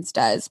Maines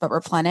does, but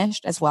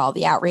replenished as well.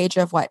 The outrage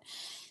of what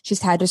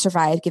she's had to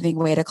survive, giving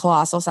way to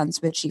colossal sense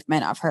of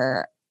achievement of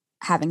her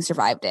having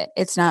survived it.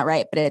 It's not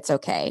right, but it's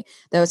okay.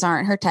 Those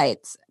aren't her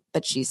tights,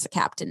 but she's the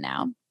captain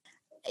now.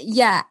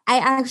 Yeah, I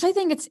actually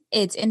think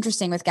it's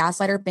interesting with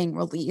Gaslighter being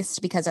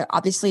released because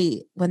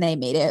obviously when they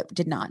made it,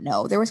 did not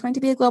know there was going to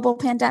be a global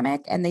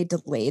pandemic and they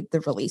delayed the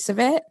release of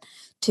it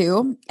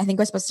too. I think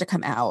it was supposed to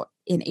come out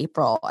in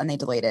April and they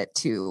delayed it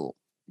to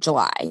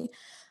July,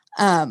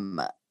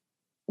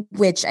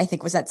 which I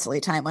think was that silly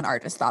time when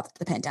artists thought that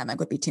the pandemic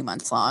would be 2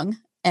 months long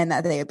and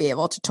that they would be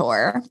able to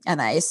tour.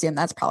 And I assume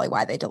that's probably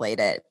why they delayed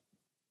it.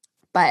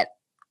 But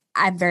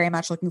I'm very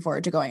much looking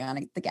forward to going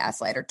on the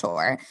Gaslighter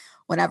tour,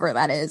 whenever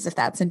that is, if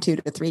that's in 2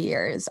 to 3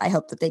 years. I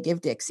hope that they give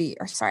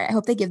I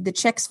hope they give the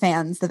Chicks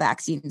fans the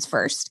vaccines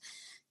first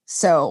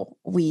so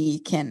we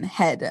can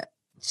head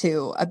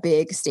to a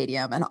big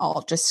stadium and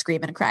all just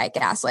scream and cry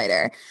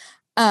Gaslighter.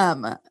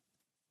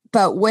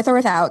 But with or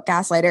without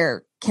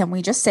Gaslighter, can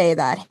we just say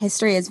that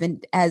history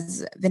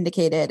has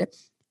vindicated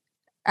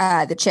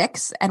the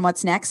Chicks, and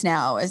what's next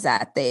now is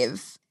that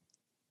they've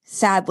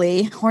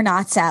sadly or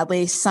not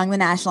sadly sung the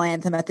national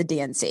anthem at the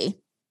DNC.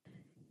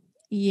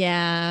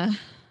 Yeah.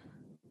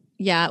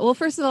 Well,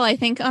 first of all, I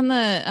think on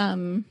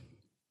the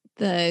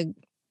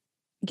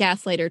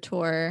Gaslighter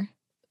tour,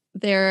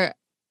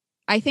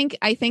 I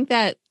think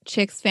that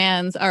Chicks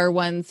fans are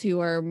ones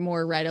who are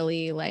more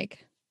readily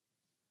like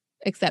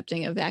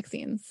accepting of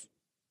vaccines.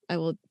 I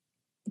will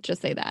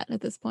just say that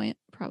at this point,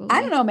 probably.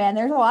 I don't know, man.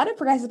 There's a lot of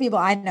progressive people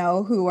I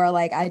know who are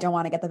like, I don't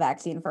want to get the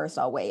vaccine first.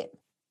 I'll wait.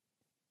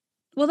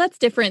 Well, that's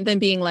different than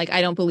being like,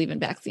 I don't believe in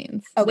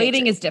vaccines. Okay,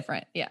 Waiting true. is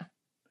different. Yeah.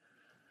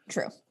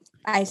 True.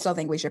 I still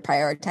think we should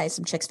prioritize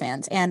some Chicks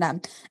fans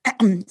and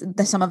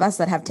some of us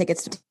that have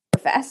tickets to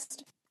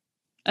Fest.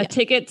 A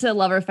ticket to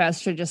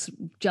Loverfest should just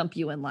jump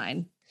you in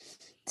line.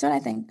 That's what I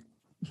think.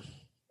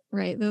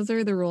 Right. Those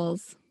are the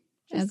rules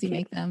Just as you kidding.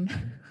 make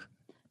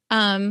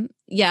them.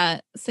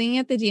 Yeah. Singing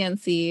at the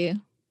DNC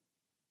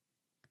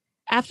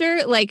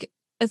after, like,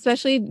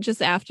 especially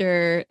just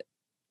after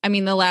I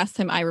mean, the last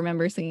time I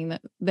remember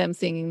them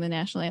singing the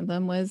national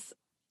anthem was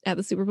at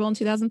the Super Bowl in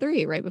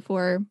 2003, right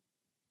before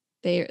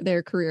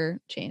their career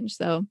changed.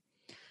 So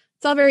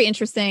it's all very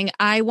interesting.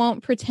 I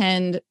won't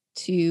pretend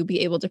to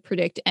be able to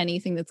predict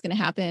anything that's going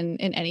to happen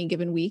in any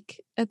given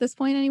week at this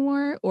point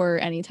anymore, or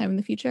anytime in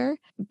the future.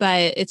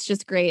 But it's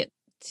just great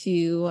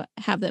to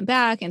have them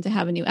back and to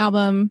have a new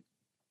album.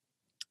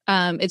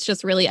 It's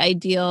just really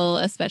ideal,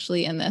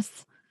 especially in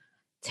this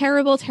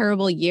terrible,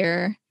 terrible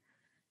year.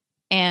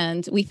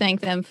 And we thank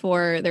them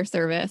for their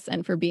service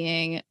and for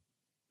being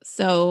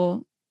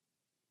so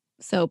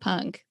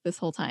punk this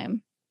whole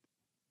time.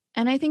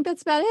 And I think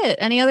that's about it.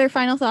 Any other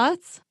final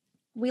thoughts?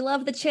 We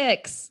love the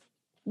Chicks.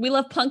 We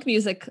love punk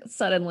music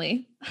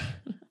suddenly.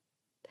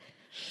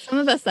 Some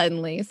of us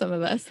suddenly, some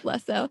of us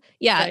less so.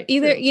 Yeah, Right,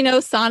 either, true.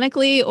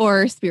 sonically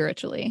or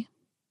spiritually.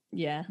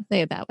 Yeah.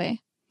 Say it that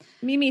way.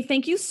 Mimi,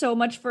 thank you so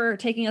much for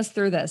taking us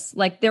through this.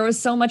 Like, there was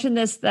so much in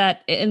this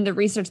that in the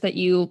research that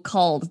you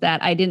culled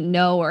that I didn't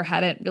know or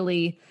hadn't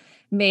really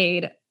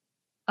made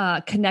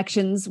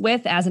connections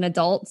with as an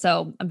adult.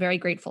 So I'm very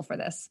grateful for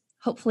this.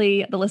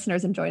 Hopefully the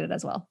listeners enjoyed it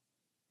as well.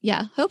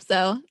 Yeah, hope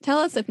so. Tell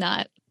us if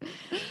not.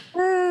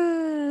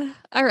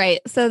 All right.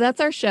 So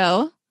that's our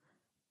show,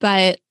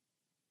 but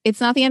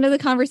it's not the end of the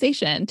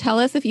conversation. Tell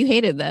us if you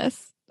hated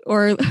this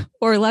or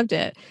loved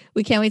it.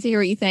 We can't wait to hear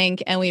what you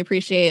think. And we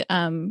appreciate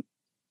all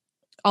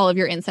of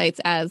your insights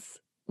as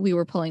we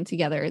were pulling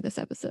together this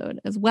episode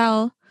as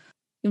well.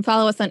 You can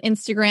follow us on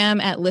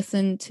Instagram at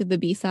Listen to the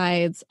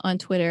B-Sides, on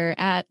Twitter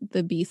at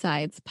the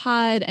B-Sides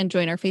Pod, and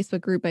join our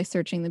Facebook group by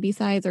searching the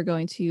B-Sides or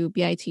going to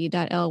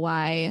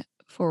bit.ly/B-Sides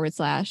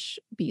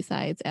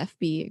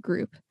FB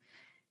group.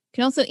 You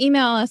can also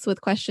email us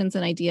with questions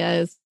and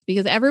ideas,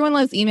 because everyone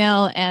loves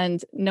email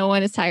and no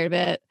one is tired of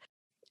it,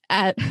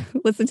 at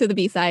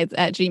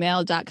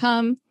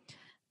listentothebsides@gmail.com.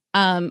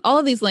 All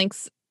of these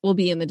links will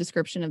be in the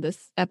description of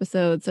this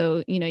episode.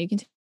 So, you can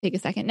take a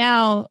second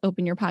now,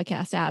 open your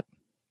podcast app,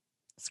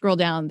 scroll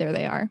down, there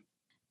they are.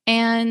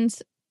 And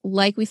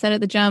like we said at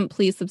the jump,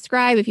 please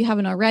subscribe if you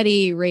haven't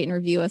already, rate and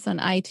review us on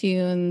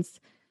iTunes,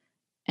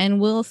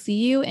 and we'll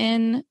see you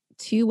in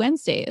 2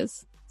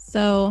 Wednesdays.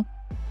 So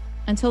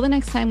until the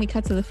next time we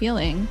cut to the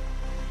feeling,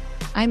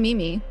 I'm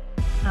Mimi.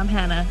 I'm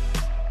Hannah.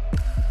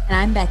 And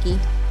I'm Becky.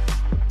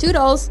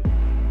 Toodles.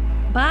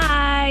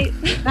 Bye.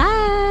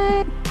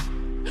 Bye.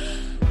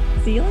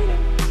 See you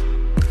later.